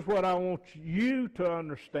 and this is what I want you to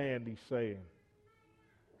understand, he's saying.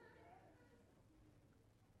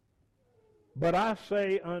 But I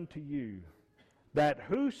say unto you, that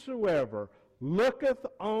whosoever looketh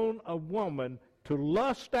on a woman to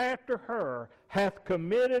lust after her hath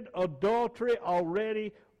committed adultery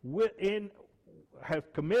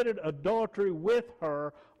with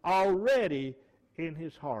her already in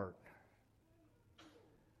his heart.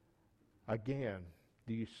 Again,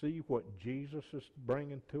 do you see what Jesus is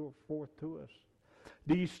bringing forth to us?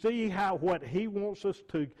 Do you see what he wants us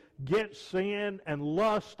to get sin and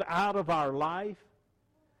lust out of our life?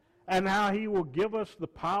 And how he will give us the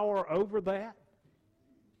power over that?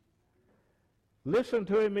 Listen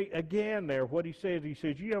to him again there, what he says. He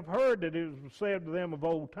says, you have heard that it was said to them of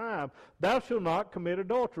old time, thou shalt not commit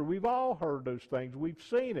adultery. We've all heard those things. We've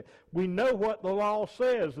seen it. We know what the law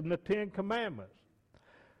says in the Ten Commandments.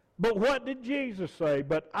 But what did Jesus say?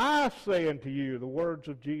 But I say unto you, the words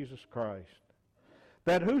of Jesus Christ,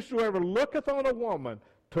 that whosoever looketh on a woman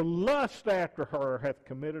to lust after her hath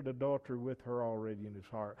committed adultery with her already in his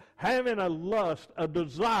heart. Having a lust, a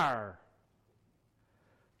desire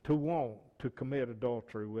to want to commit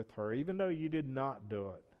adultery with her, even though you did not do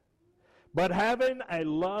it. But having a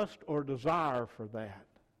lust or desire for that,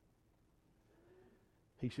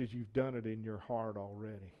 he says you've done it in your heart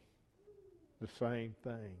already. The same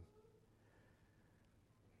thing.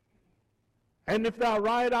 And if thy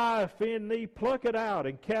right eye offend thee, pluck it out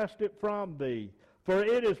and cast it from thee. For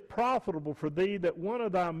it is profitable for thee that one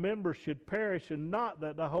of thy members should perish, and not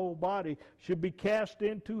that the whole body should be cast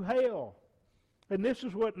into hell. And this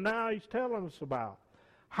is what now he's telling us about.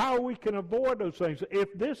 How we can avoid those things.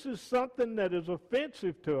 If this is something that is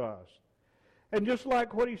offensive to us, and just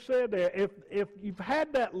like what he said there, if you've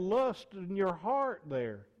had that lust in your heart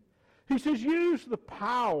there, he says use the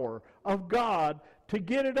power of God to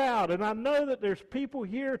get it out. And I know that there's people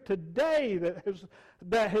here today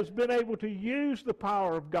that has been able to use the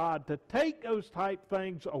power of God to take those type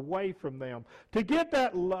things away from them, to get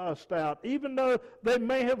that lust out, even though they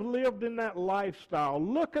may have lived in that lifestyle.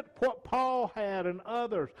 Look at what Paul had and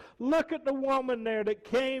others. Look at the woman there that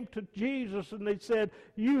came to Jesus and they said,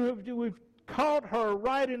 we've caught her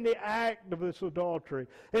right in the act of this adultery.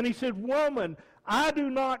 And he said, woman, I do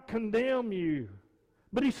not condemn you.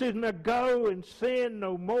 But he says, now go and sin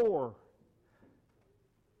no more.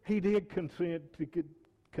 He did consent to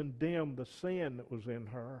condemn the sin that was in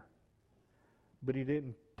her. But he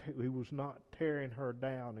was not tearing her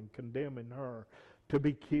down and condemning her to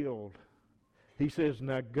be killed. He says,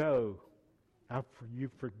 now go.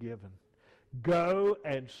 You've forgiven. Go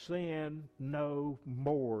and sin no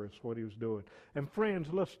more is what he was doing. And friends,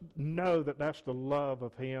 let's know that that's the love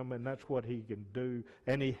of him, and that's what he can do,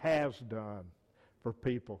 and he has done for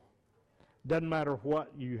people. Doesn't matter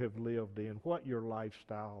what you have lived in, what your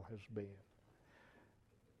lifestyle has been.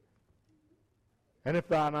 And if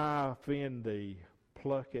thine eye offend thee,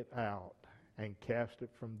 pluck it out and cast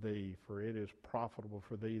it from thee, for it is profitable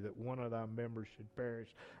for thee that one of thy members should perish,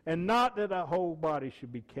 and not that thy whole body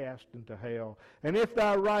should be cast into hell. And if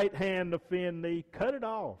thy right hand offend thee, cut it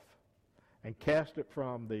off and cast it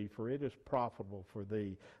from thee, for it is profitable for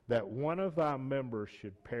thee that one of thy members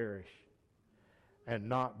should perish, and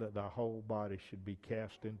not that the whole body should be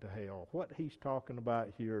cast into hell. What he's talking about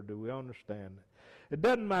here, do we understand it? It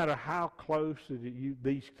doesn't matter how close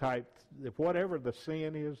these types, if whatever the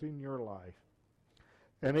sin is in your life,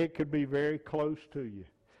 and it could be very close to you,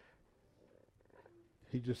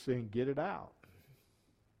 he's just saying, get it out.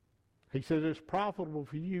 He says it's profitable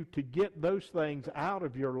for you to get those things out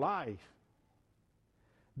of your life.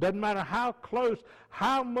 Doesn't matter how close,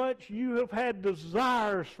 how much you have had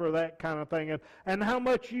desires for that kind of thing, and how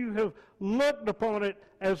much you have looked upon it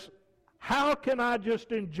as, how can I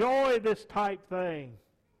just enjoy this type thing?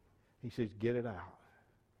 He says, get it out.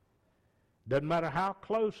 Doesn't matter how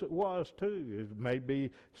close it was, too. It may be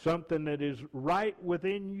something that is right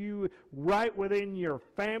within you, right within your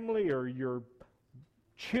family or your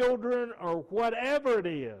children or whatever it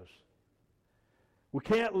is. We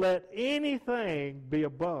can't let anything be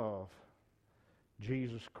above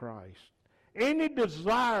Jesus Christ. Any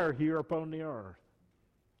desire here upon the earth,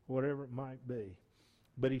 whatever it might be.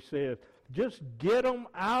 But he says, just get them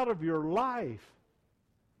out of your life.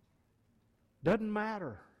 Doesn't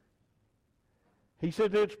matter. He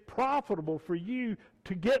said it's profitable for you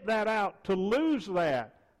to get that out, to lose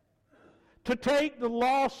that, to take the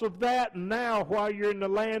loss of that now while you're in the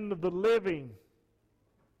land of the living,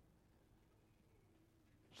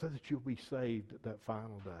 so that you'll be saved at that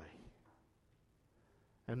final day.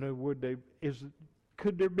 And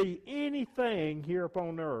could there be anything here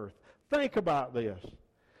upon earth? Think about this.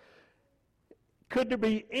 Could there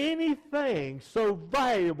be anything so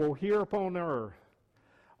valuable here upon earth,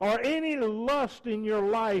 or any lust in your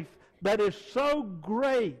life that is so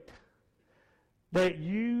great that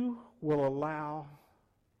you will allow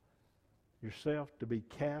yourself to be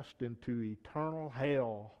cast into eternal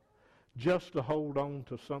hell just to hold on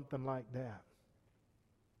to something like that?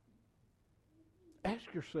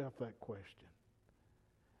 Ask yourself that question.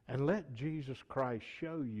 And let Jesus Christ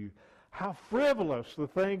show you how frivolous the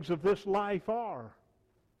things of this life are.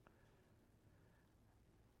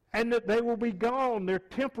 And that they will be gone. They're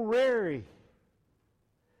temporary.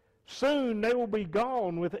 Soon they will be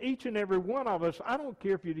gone with each and every one of us. I don't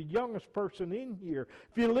care if you're the youngest person in here.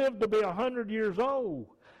 If you live to be 100 years old,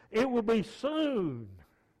 it will be soon.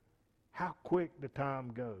 How quick the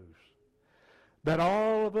time goes. That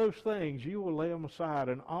all of those things, you will lay them aside,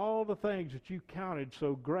 and all the things that you counted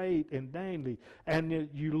so great and dainty, and that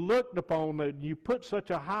you looked upon, that you put such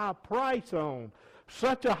a high price on,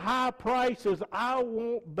 such a high price as I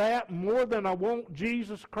want that more than I want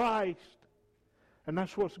Jesus Christ. And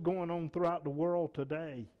that's what's going on throughout the world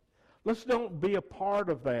today. Let's don't be a part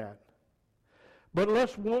of that. But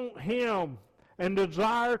let's want Him and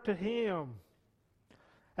desire to Him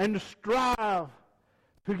and to strive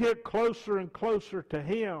to get closer and closer to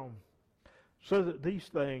Him so that these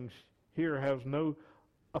things here has no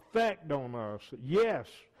effect on us. Yes,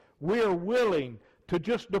 we are willing to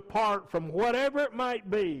just depart from whatever it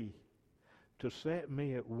might be to set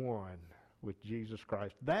me at one with Jesus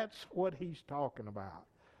Christ. That's what He's talking about.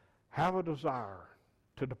 Have a desire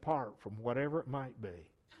to depart from whatever it might be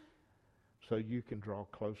so you can draw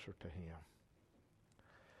closer to Him.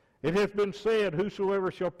 It has been said,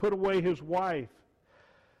 whosoever shall put away his wife,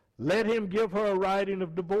 let him give her a writing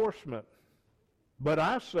of divorcement. But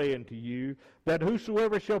I say unto you, that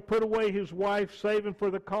whosoever shall put away his wife, saving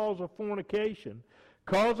for the cause of fornication,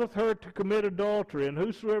 causeth her to commit adultery, and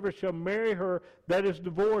whosoever shall marry her that is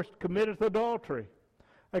divorced committeth adultery.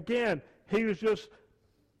 Again, he was just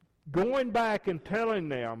going back and telling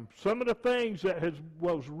them some of the things that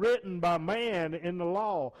was written by man in the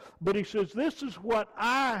law. But he says, this is what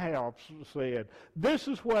I have said. This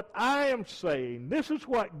is what I am saying. This is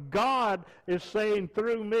what God is saying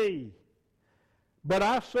through me. But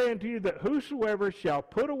I say unto you that whosoever shall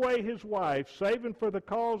put away his wife, saving for the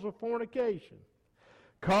cause of fornication,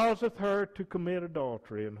 causeth her to commit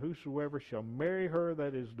adultery, and whosoever shall marry her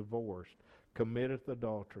that is divorced committeth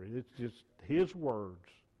adultery. It's just his words.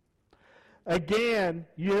 Again,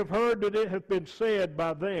 you have heard that it hath been said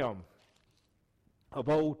by them of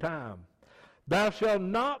old time, thou shalt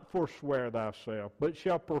not forswear thyself, but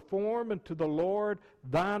shalt perform unto the Lord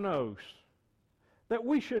thine oaths. That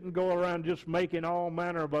we shouldn't go around just making all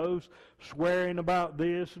manner of oaths, swearing about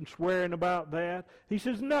this and swearing about that. He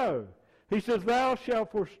says, no. He says, thou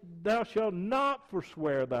shalt not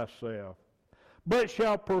forswear thyself, but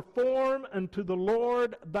shalt perform unto the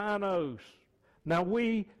Lord thine oaths. Now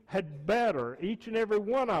we had better, each and every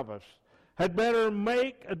one of us, had better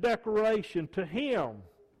make a declaration to Him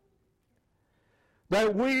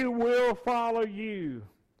that we will follow you.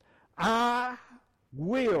 I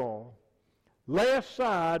will lay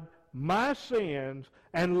aside my sins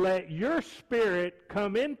and let your Spirit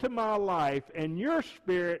come into my life and your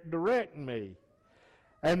Spirit direct me.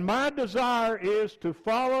 And my desire is to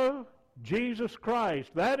follow Jesus Christ.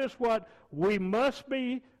 That is what we must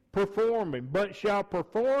be performing, but shall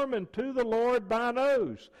perform unto the Lord thine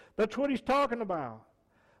oaths. That's what he's talking about.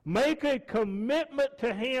 Make a commitment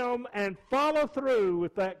to Him and follow through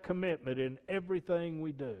with that commitment in everything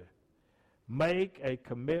we do. Make a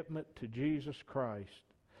commitment to Jesus Christ.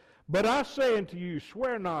 But I say unto you,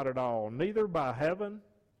 swear not at all, neither by heaven,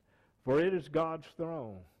 for it is God's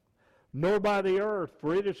throne, nor by the earth,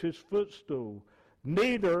 for it is His footstool,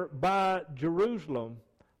 neither by Jerusalem,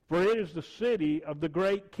 for it is the city of the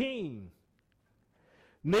great King.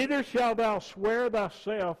 Neither shalt thou swear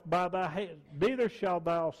thyself by thy head, neither shalt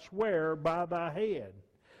thou swear by thy head,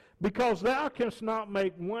 because thou canst not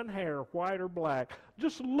make one hair white or black.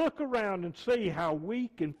 Just look around and see how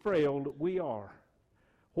weak and frail we are.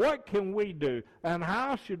 What can we do? And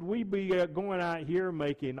how should we be going out here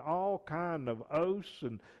making all kind of oaths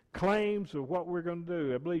and claims of what we're going to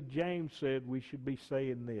do? I believe James said we should be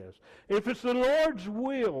saying this. If it's the Lord's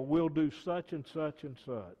will, we'll do such and such and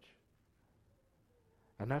such.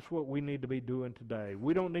 And that's what we need to be doing today.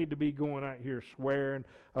 We don't need to be going out here swearing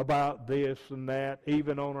about this and that,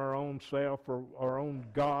 even on our own self or our own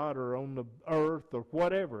God or on the earth or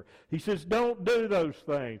whatever. He says, don't do those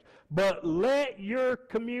things. But let your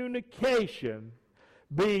communication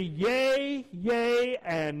be yea, yea,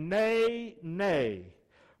 and nay, nay.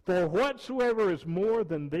 For whatsoever is more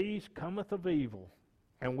than these cometh of evil.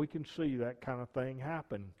 And we can see that kind of thing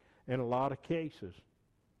happen in a lot of cases.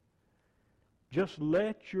 Just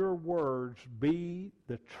let your words be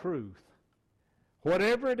the truth.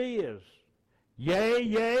 Whatever it is, yea,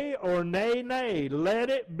 yea, or nay, nay, let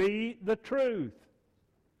it be the truth.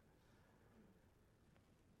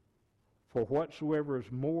 For whatsoever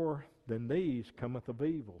is more than these cometh of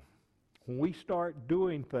evil. When we start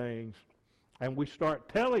doing things and we start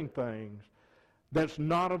telling things that's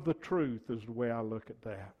not of the truth is the way I look at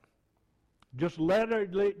that. Just let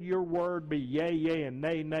your word be yea, yea, and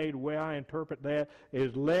nay, nay. The way I interpret that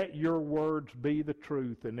is let your words be the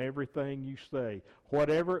truth in everything you say,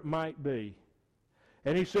 whatever it might be.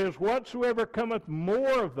 And he says, whatsoever cometh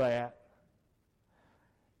more of that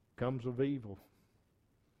comes of evil.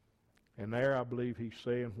 And there I believe he's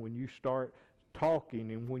saying when you start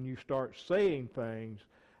talking and when you start saying things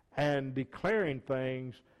and declaring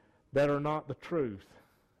things that are not the truth,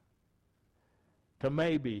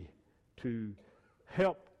 to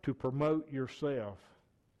help to promote yourself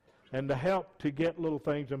and to help to get little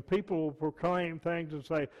things. And people will proclaim things and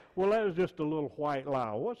say, well, that was just a little white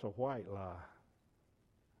lie. What's a white lie?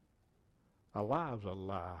 A lie is a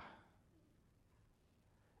lie.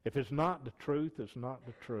 If it's not the truth, it's not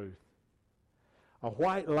the truth. A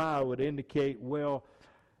white lie would indicate, well,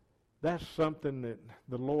 that's something that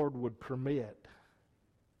the Lord would permit.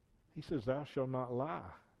 He says, thou shalt not lie.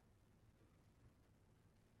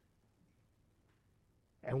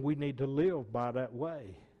 And we need to live by that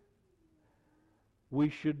way.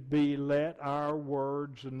 We should let our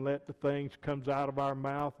words and let the things comes out of our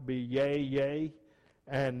mouth be yea, yea,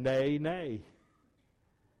 and nay, nay.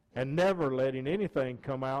 And never letting anything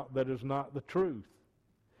come out that is not the truth.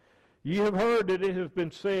 You have heard that it has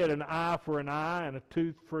been said, an eye for an eye and a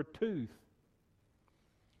tooth for a tooth.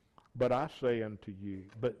 But I say unto you,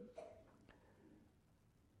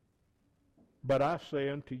 but I say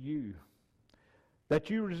unto you, that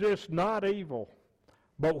you resist not evil,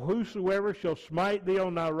 but whosoever shall smite thee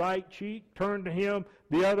on thy right cheek, turn to him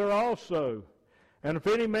the other also. And if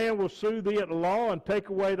any man will sue thee at the law and take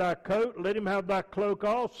away thy coat, let him have thy cloak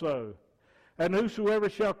also. And whosoever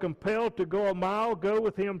shall compel to go a mile, go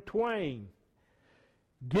with him twain.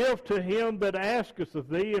 Give to him that asketh of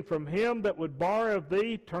thee, and from him that would borrow of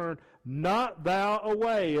thee, turn not thou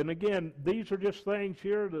away. And again, these are just things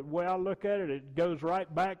here, the way I look at it, it goes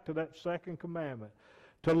right back to that second commandment.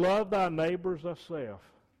 To love thy neighbor as thyself.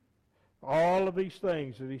 All of these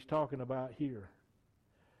things that he's talking about here.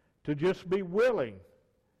 To just be willing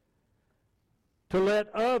to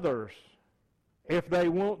let others, if they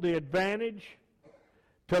want the advantage,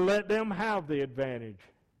 to let them have the advantage.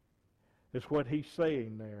 Is what he's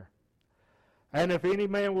saying there. And if any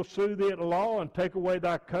man will sue thee at the law and take away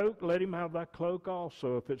thy coat, let him have thy cloak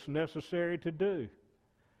also, if it's necessary to do.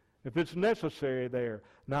 If it's necessary there.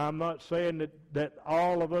 Now, I'm not saying that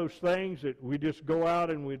all of those things that we just go out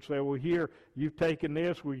and we'd say, well, here, you've taken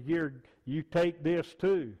this, well, here, you take this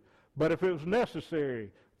too. But if it was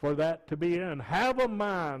necessary for that to be done, have a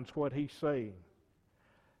mind's what he's saying.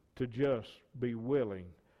 To just be willing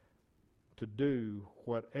to do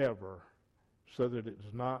whatever so that it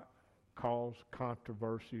does not cause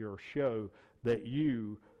controversy or show that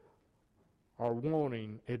you are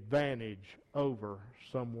wanting advantage over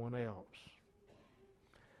someone else.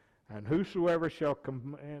 And whosoever shall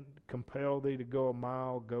compel thee to go a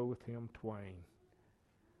mile, go with him twain.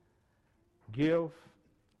 Give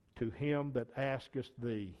to him that asketh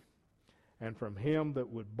thee, and from him that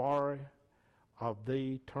would borrow of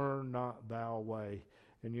thee, turn not thou away.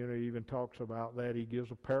 And he even talks about that. He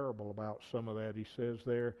gives a parable about some of that. He says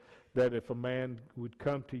there that if a man would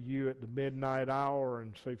come to you at the midnight hour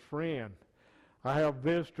and say, friend, I have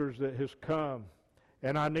visitors that has come,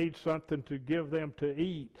 and I need something to give them to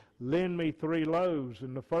eat. Lend me 3 loaves.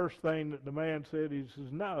 And the first thing that the man said, he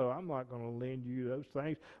says, no, I'm not going to lend you those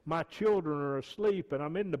things. My children are asleep, and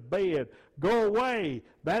I'm in the bed. Go away.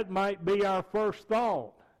 That might be our first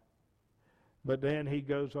thought. But then he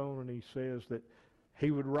goes on and he says that he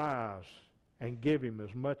would rise and give him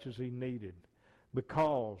as much as he needed,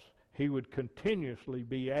 because he would continuously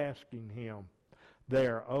be asking him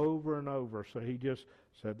there over and over. So he just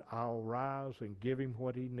said, I'll rise and give him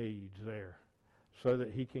what he needs there so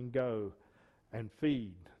that he can go and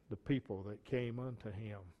feed the people that came unto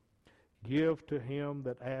him. Give to him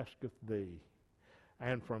that asketh thee,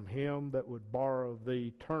 and from him that would borrow of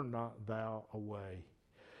thee, turn not thou away.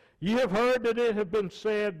 Ye have heard that it hath been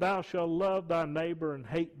said, thou shalt love thy neighbor and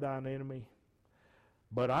hate thine enemy.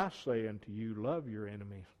 But I say unto you, love your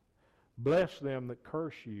enemies. Bless them that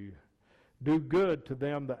curse you. Do good to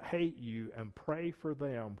them that hate you, and pray for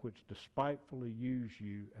them which despitefully use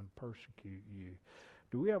you and persecute you.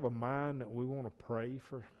 Do we have a mind that we want to pray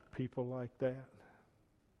for people like that?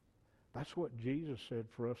 That's what Jesus said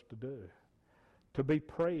for us to do, to be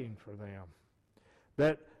praying for them.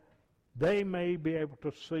 that they may be able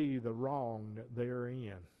to see the wrong that they're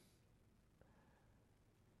in,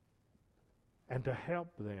 and to help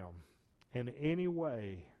them in any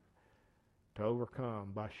way to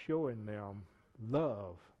overcome by showing them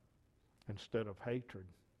love instead of hatred,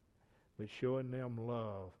 but showing them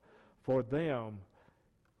love for them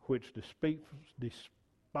which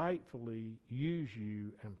despitefully use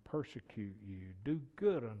you and persecute you. Do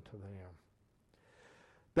good unto them,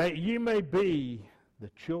 that ye may be the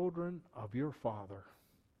children of your Father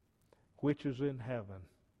which is in heaven.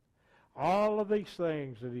 All of these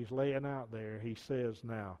things that he's laying out there, he says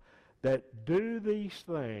now, that do these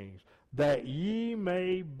things, that ye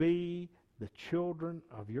may be the children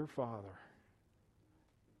of your Father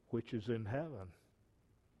which is in heaven.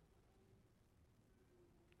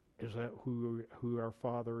 Is that who our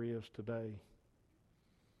Father is today?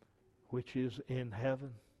 Which is in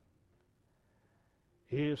heaven?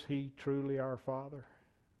 Is he truly our Father?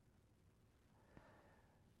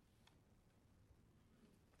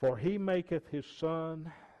 For he maketh his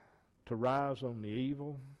sun to rise on the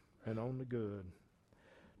evil and on the good,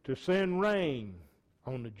 to send rain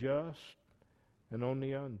on the just and on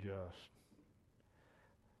the unjust.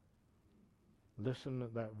 Listen to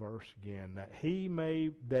that verse again. That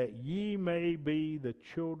ye may be the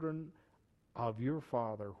children of your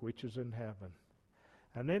Father which is in heaven.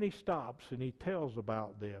 And then he stops and he tells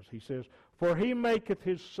about this. He says, for he maketh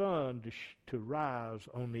his sun to rise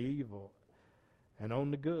on the evil and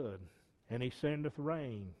on the good, and he sendeth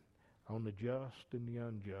rain on the just and the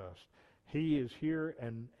unjust. He is here,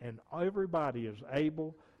 and everybody is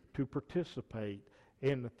able to participate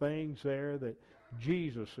in the things there that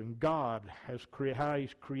Jesus and God has how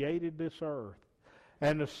he's created this earth.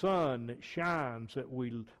 And the sun that shines that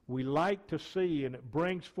we like to see, and it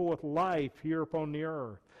brings forth life here upon the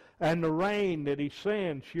earth. And the rain that he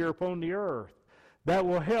sends here upon the earth that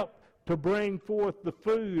will help to bring forth the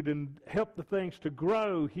food and help the things to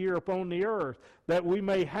grow here upon the earth that we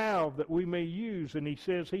may have, that we may use. And he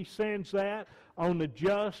says he sends that on the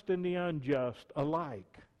just and the unjust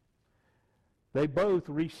alike. They both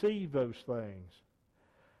receive those things.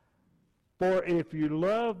 For if you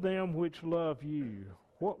love them which love you,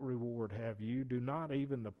 what reward have you? Do not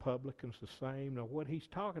even the publicans the same? Now what he's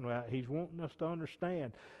talking about, he's wanting us to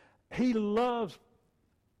understand. He loves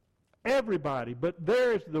everybody, but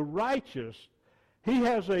there's the righteous. He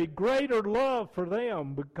has a greater love for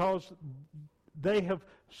them because they have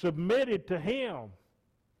submitted to him.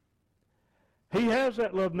 He has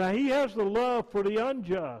that love. Now he has the love for the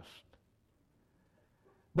unjust.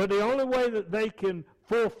 But the only way that they can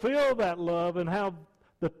fulfill that love and have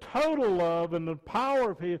the total love and the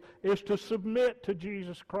power of his is to submit to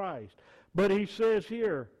Jesus Christ. But he says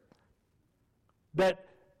here that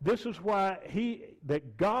this is why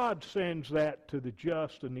that God sends that to the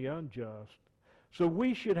just and the unjust. So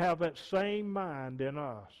we should have that same mind in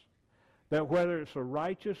us, that whether it's the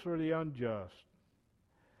righteous or the unjust,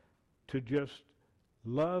 to just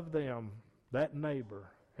love them, that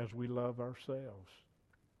neighbor, as we love ourselves.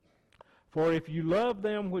 For if you love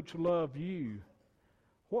them which love you,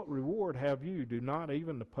 what reward have you? Do not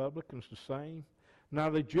even the publicans the same? Now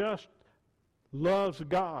the just loves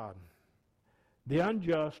God. The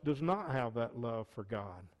unjust does not have that love for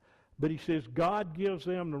God. But he says God gives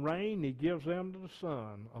them the rain, he gives them the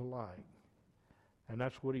sun alike. And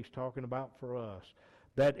that's what he's talking about for us.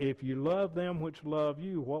 That if you love them which love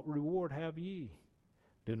you, what reward have ye?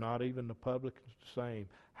 Do not even the publicans the same?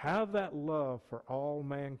 Have that love for all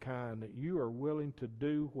mankind, that you are willing to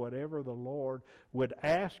do whatever the Lord would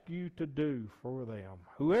ask you to do for them,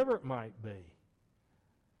 whoever it might be.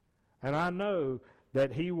 And I know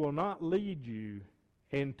that he will not lead you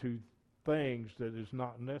into things that is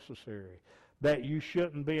not necessary, that you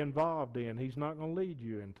shouldn't be involved in. He's not going to lead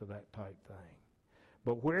you into that type thing.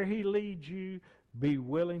 But where he leads you, be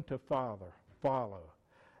willing to follow.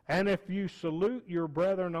 And if you salute your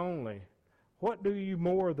brethren only, what do you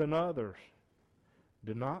more than others?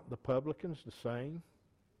 Do not the publicans the same?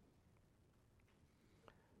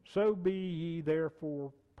 So be ye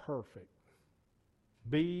therefore perfect.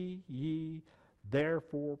 Be ye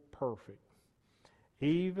therefore perfect,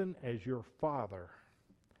 even as your Father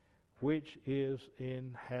which is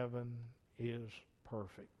in heaven is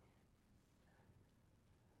perfect.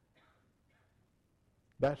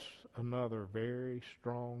 That's another very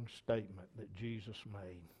strong statement that Jesus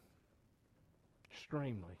made.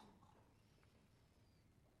 Extremely.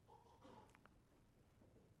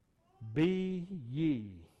 Be ye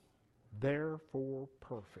therefore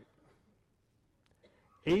perfect,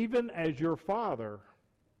 even as your Father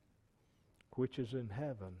which is in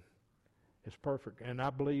heaven is perfect. And I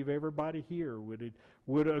believe everybody here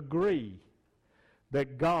would agree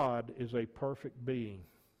that God is a perfect being.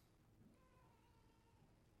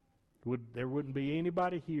 There wouldn't be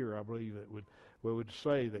anybody here, I believe, that would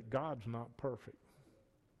say that God's not perfect.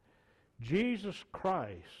 Jesus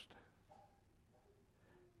Christ,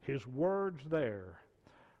 his words there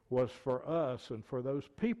was for us and for those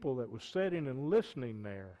people that was sitting and listening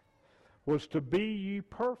there, was to be ye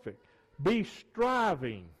perfect. Be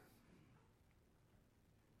striving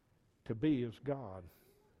to be as God.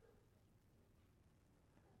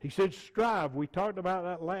 He said strive. We talked about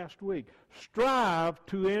that last week. Strive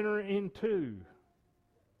to enter into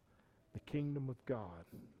the kingdom of God.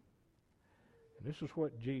 And this is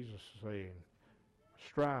what Jesus is saying.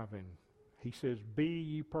 Striving. He says, be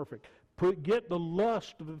ye perfect. Get the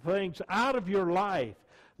lust of the things out of your life.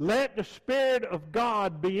 Let the Spirit of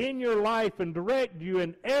God be in your life and direct you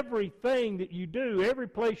in everything that you do, every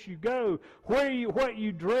place you go, what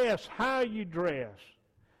you dress, how you dress.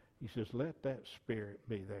 He says, let that Spirit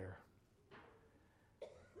be there.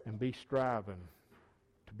 And be striving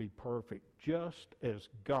to be perfect, just as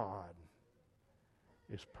God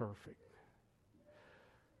is perfect.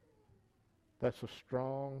 That's a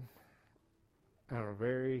strong and a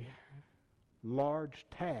very large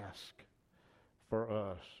task for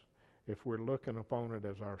us if we're looking upon it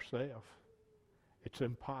as ourselves. It's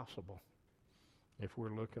impossible if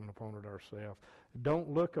we're looking upon it ourselves.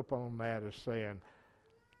 Don't look upon that as saying,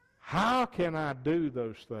 how can I do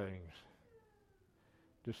those things?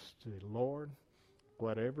 Just say, Lord,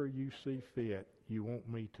 whatever you see fit you want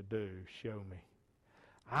me to do, show me.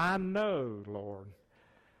 I know, Lord,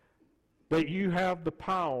 that you have the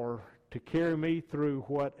power to carry me through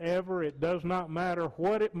whatever. It does not matter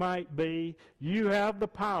what it might be. You have the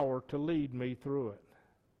power to lead me through it.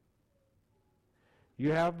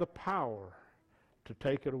 You have the power to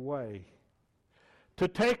take it away. To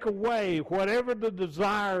take away whatever the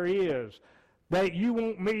desire is that you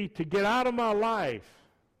want me to get out of my life.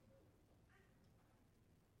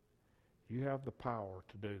 You have the power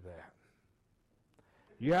to do that.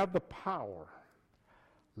 You have the power.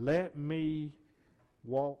 Let me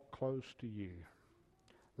walk close to you.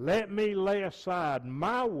 Let me lay aside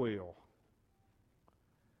my will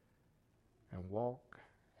and walk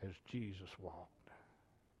as Jesus walked.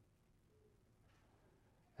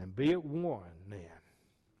 And be at one then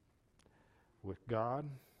with God,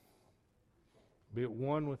 be at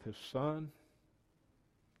one with his Son,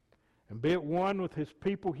 and be at one with his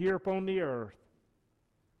people here upon the earth,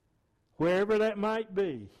 wherever that might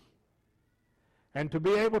be. And to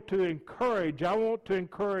be able to encourage, I want to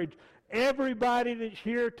encourage everybody that's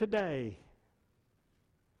here today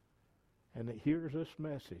and that hears this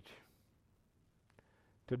message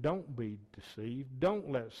to don't be deceived.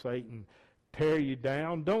 Don't let Satan tear you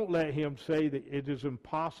down. Don't let him say that it is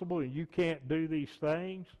impossible and you can't do these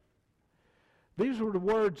things. These were the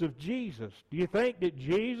words of Jesus. Do you think that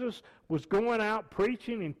Jesus was going out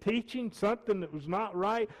preaching and teaching something that was not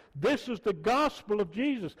right? This is the gospel of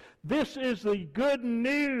Jesus. This is the good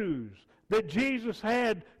news that Jesus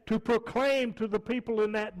had to proclaim to the people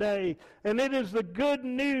in that day. And it is the good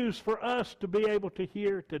news for us to be able to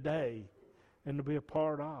hear today and to be a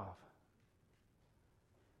part of.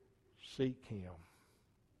 Seek him.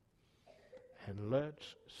 And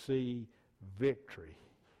let's see victory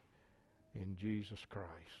in Jesus Christ.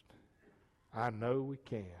 I know we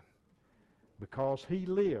can. Because he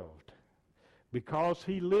lived. Because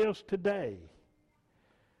he lives today.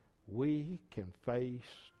 We can face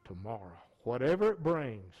tomorrow. Whatever it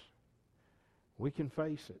brings, we can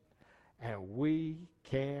face it. And we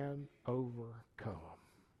can overcome.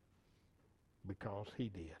 Because he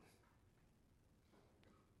did.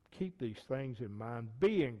 Keep these things in mind.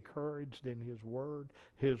 Be encouraged in his word,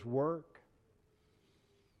 his work.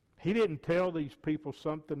 He didn't tell these people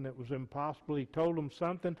something that was impossible. He told them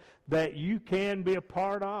something that you can be a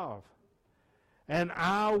part of. And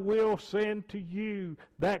I will send to you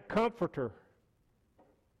that comforter.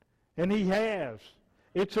 And he has.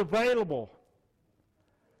 It's available.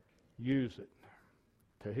 Use it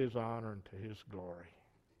to his honor and to his glory.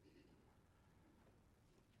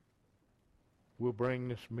 We'll bring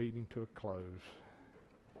this meeting to a close.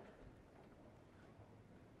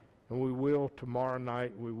 And we will, tomorrow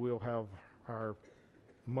night, we will have our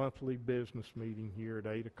monthly business meeting here at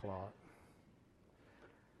 8 o'clock.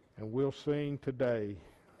 And we'll sing today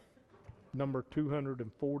number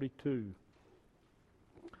 242,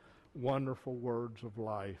 Wonderful Words of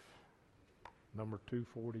Life, number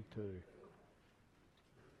 242.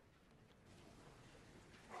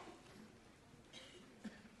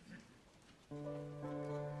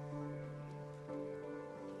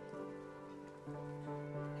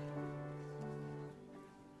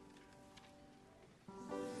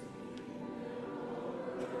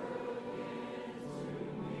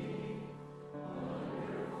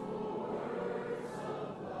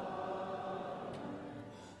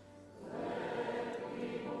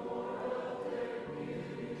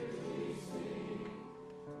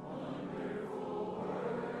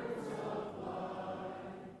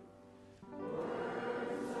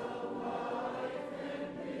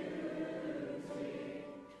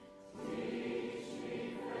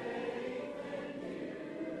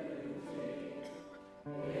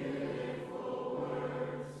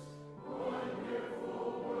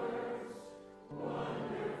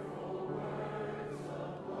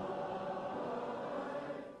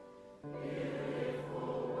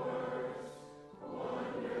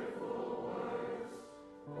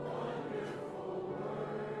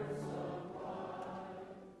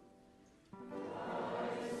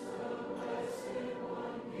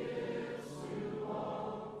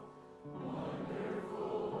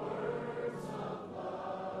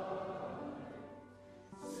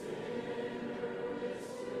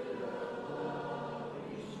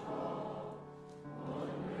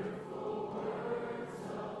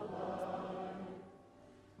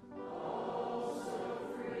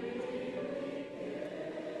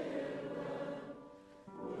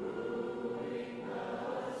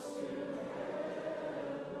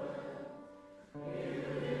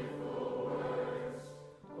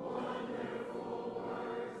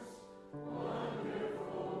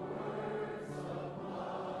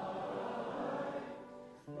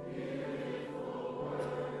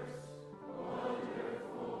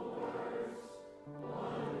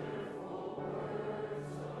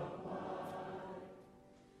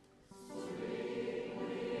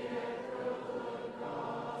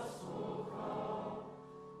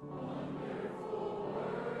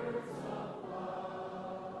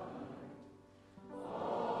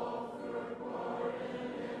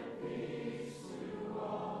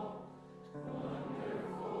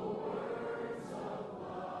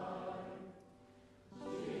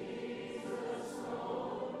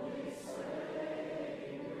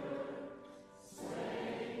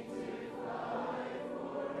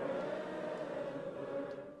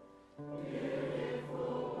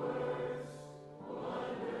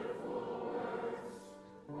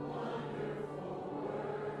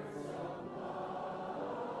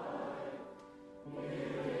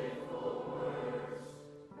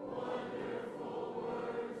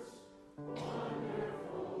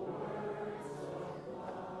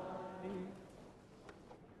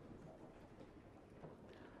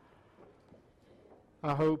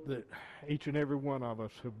 I hope that each and every one of us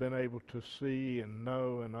have been able to see and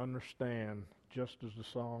know and understand, just as the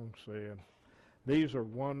song said. These are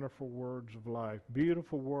wonderful words of life.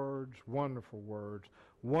 Beautiful words, wonderful words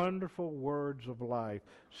of life.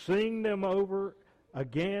 Sing them over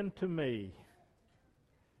again to me.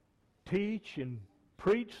 Teach and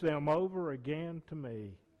preach them over again to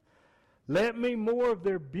me. Let me more of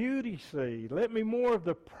their beauty see. Let me more of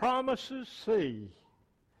the promises see.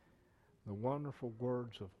 The wonderful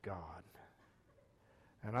words of God.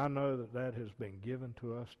 And I know that that has been given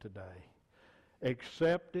to us today.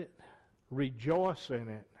 Accept it. Rejoice in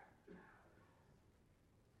it.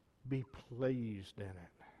 Be pleased in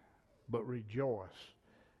it. But rejoice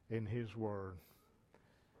in His Word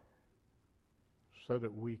so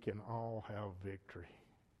that we can all have victory.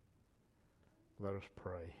 Let us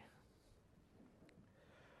pray.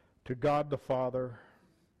 To God the Father,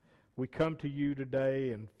 we come to you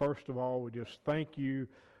today, and first of all, we just thank you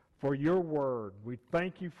for your word. We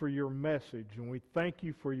thank you for your message, and we thank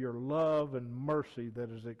you for your love and mercy that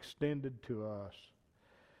is extended to us,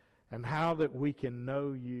 and how that we can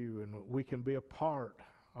know you and we can be a part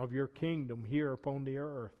of your kingdom here upon the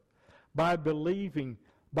earth by believing,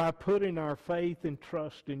 by putting our faith and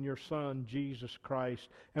trust in your Son, Jesus Christ,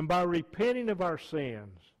 and by repenting of our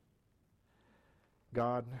sins.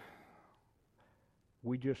 God,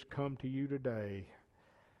 we just come to you today,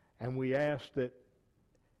 and we ask that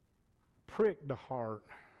prick the heart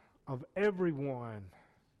of everyone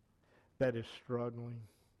that is struggling.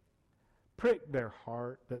 Prick their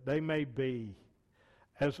heart that they may be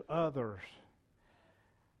as others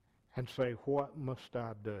and say, what must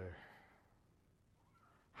I do?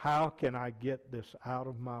 How can I get this out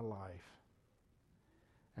of my life?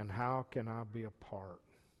 And how can I be a part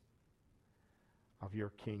of your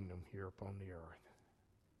kingdom here upon the earth?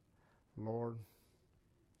 Lord,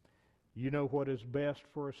 you know what is best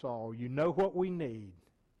for us all. You know what we need.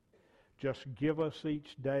 Just give us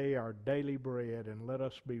each day our daily bread, and let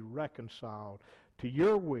us be reconciled to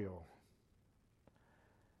your will.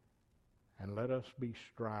 And let us be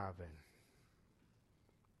striving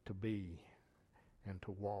to be and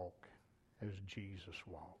to walk as Jesus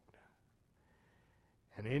walked.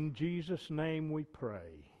 And in Jesus' name we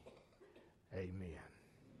pray. Amen.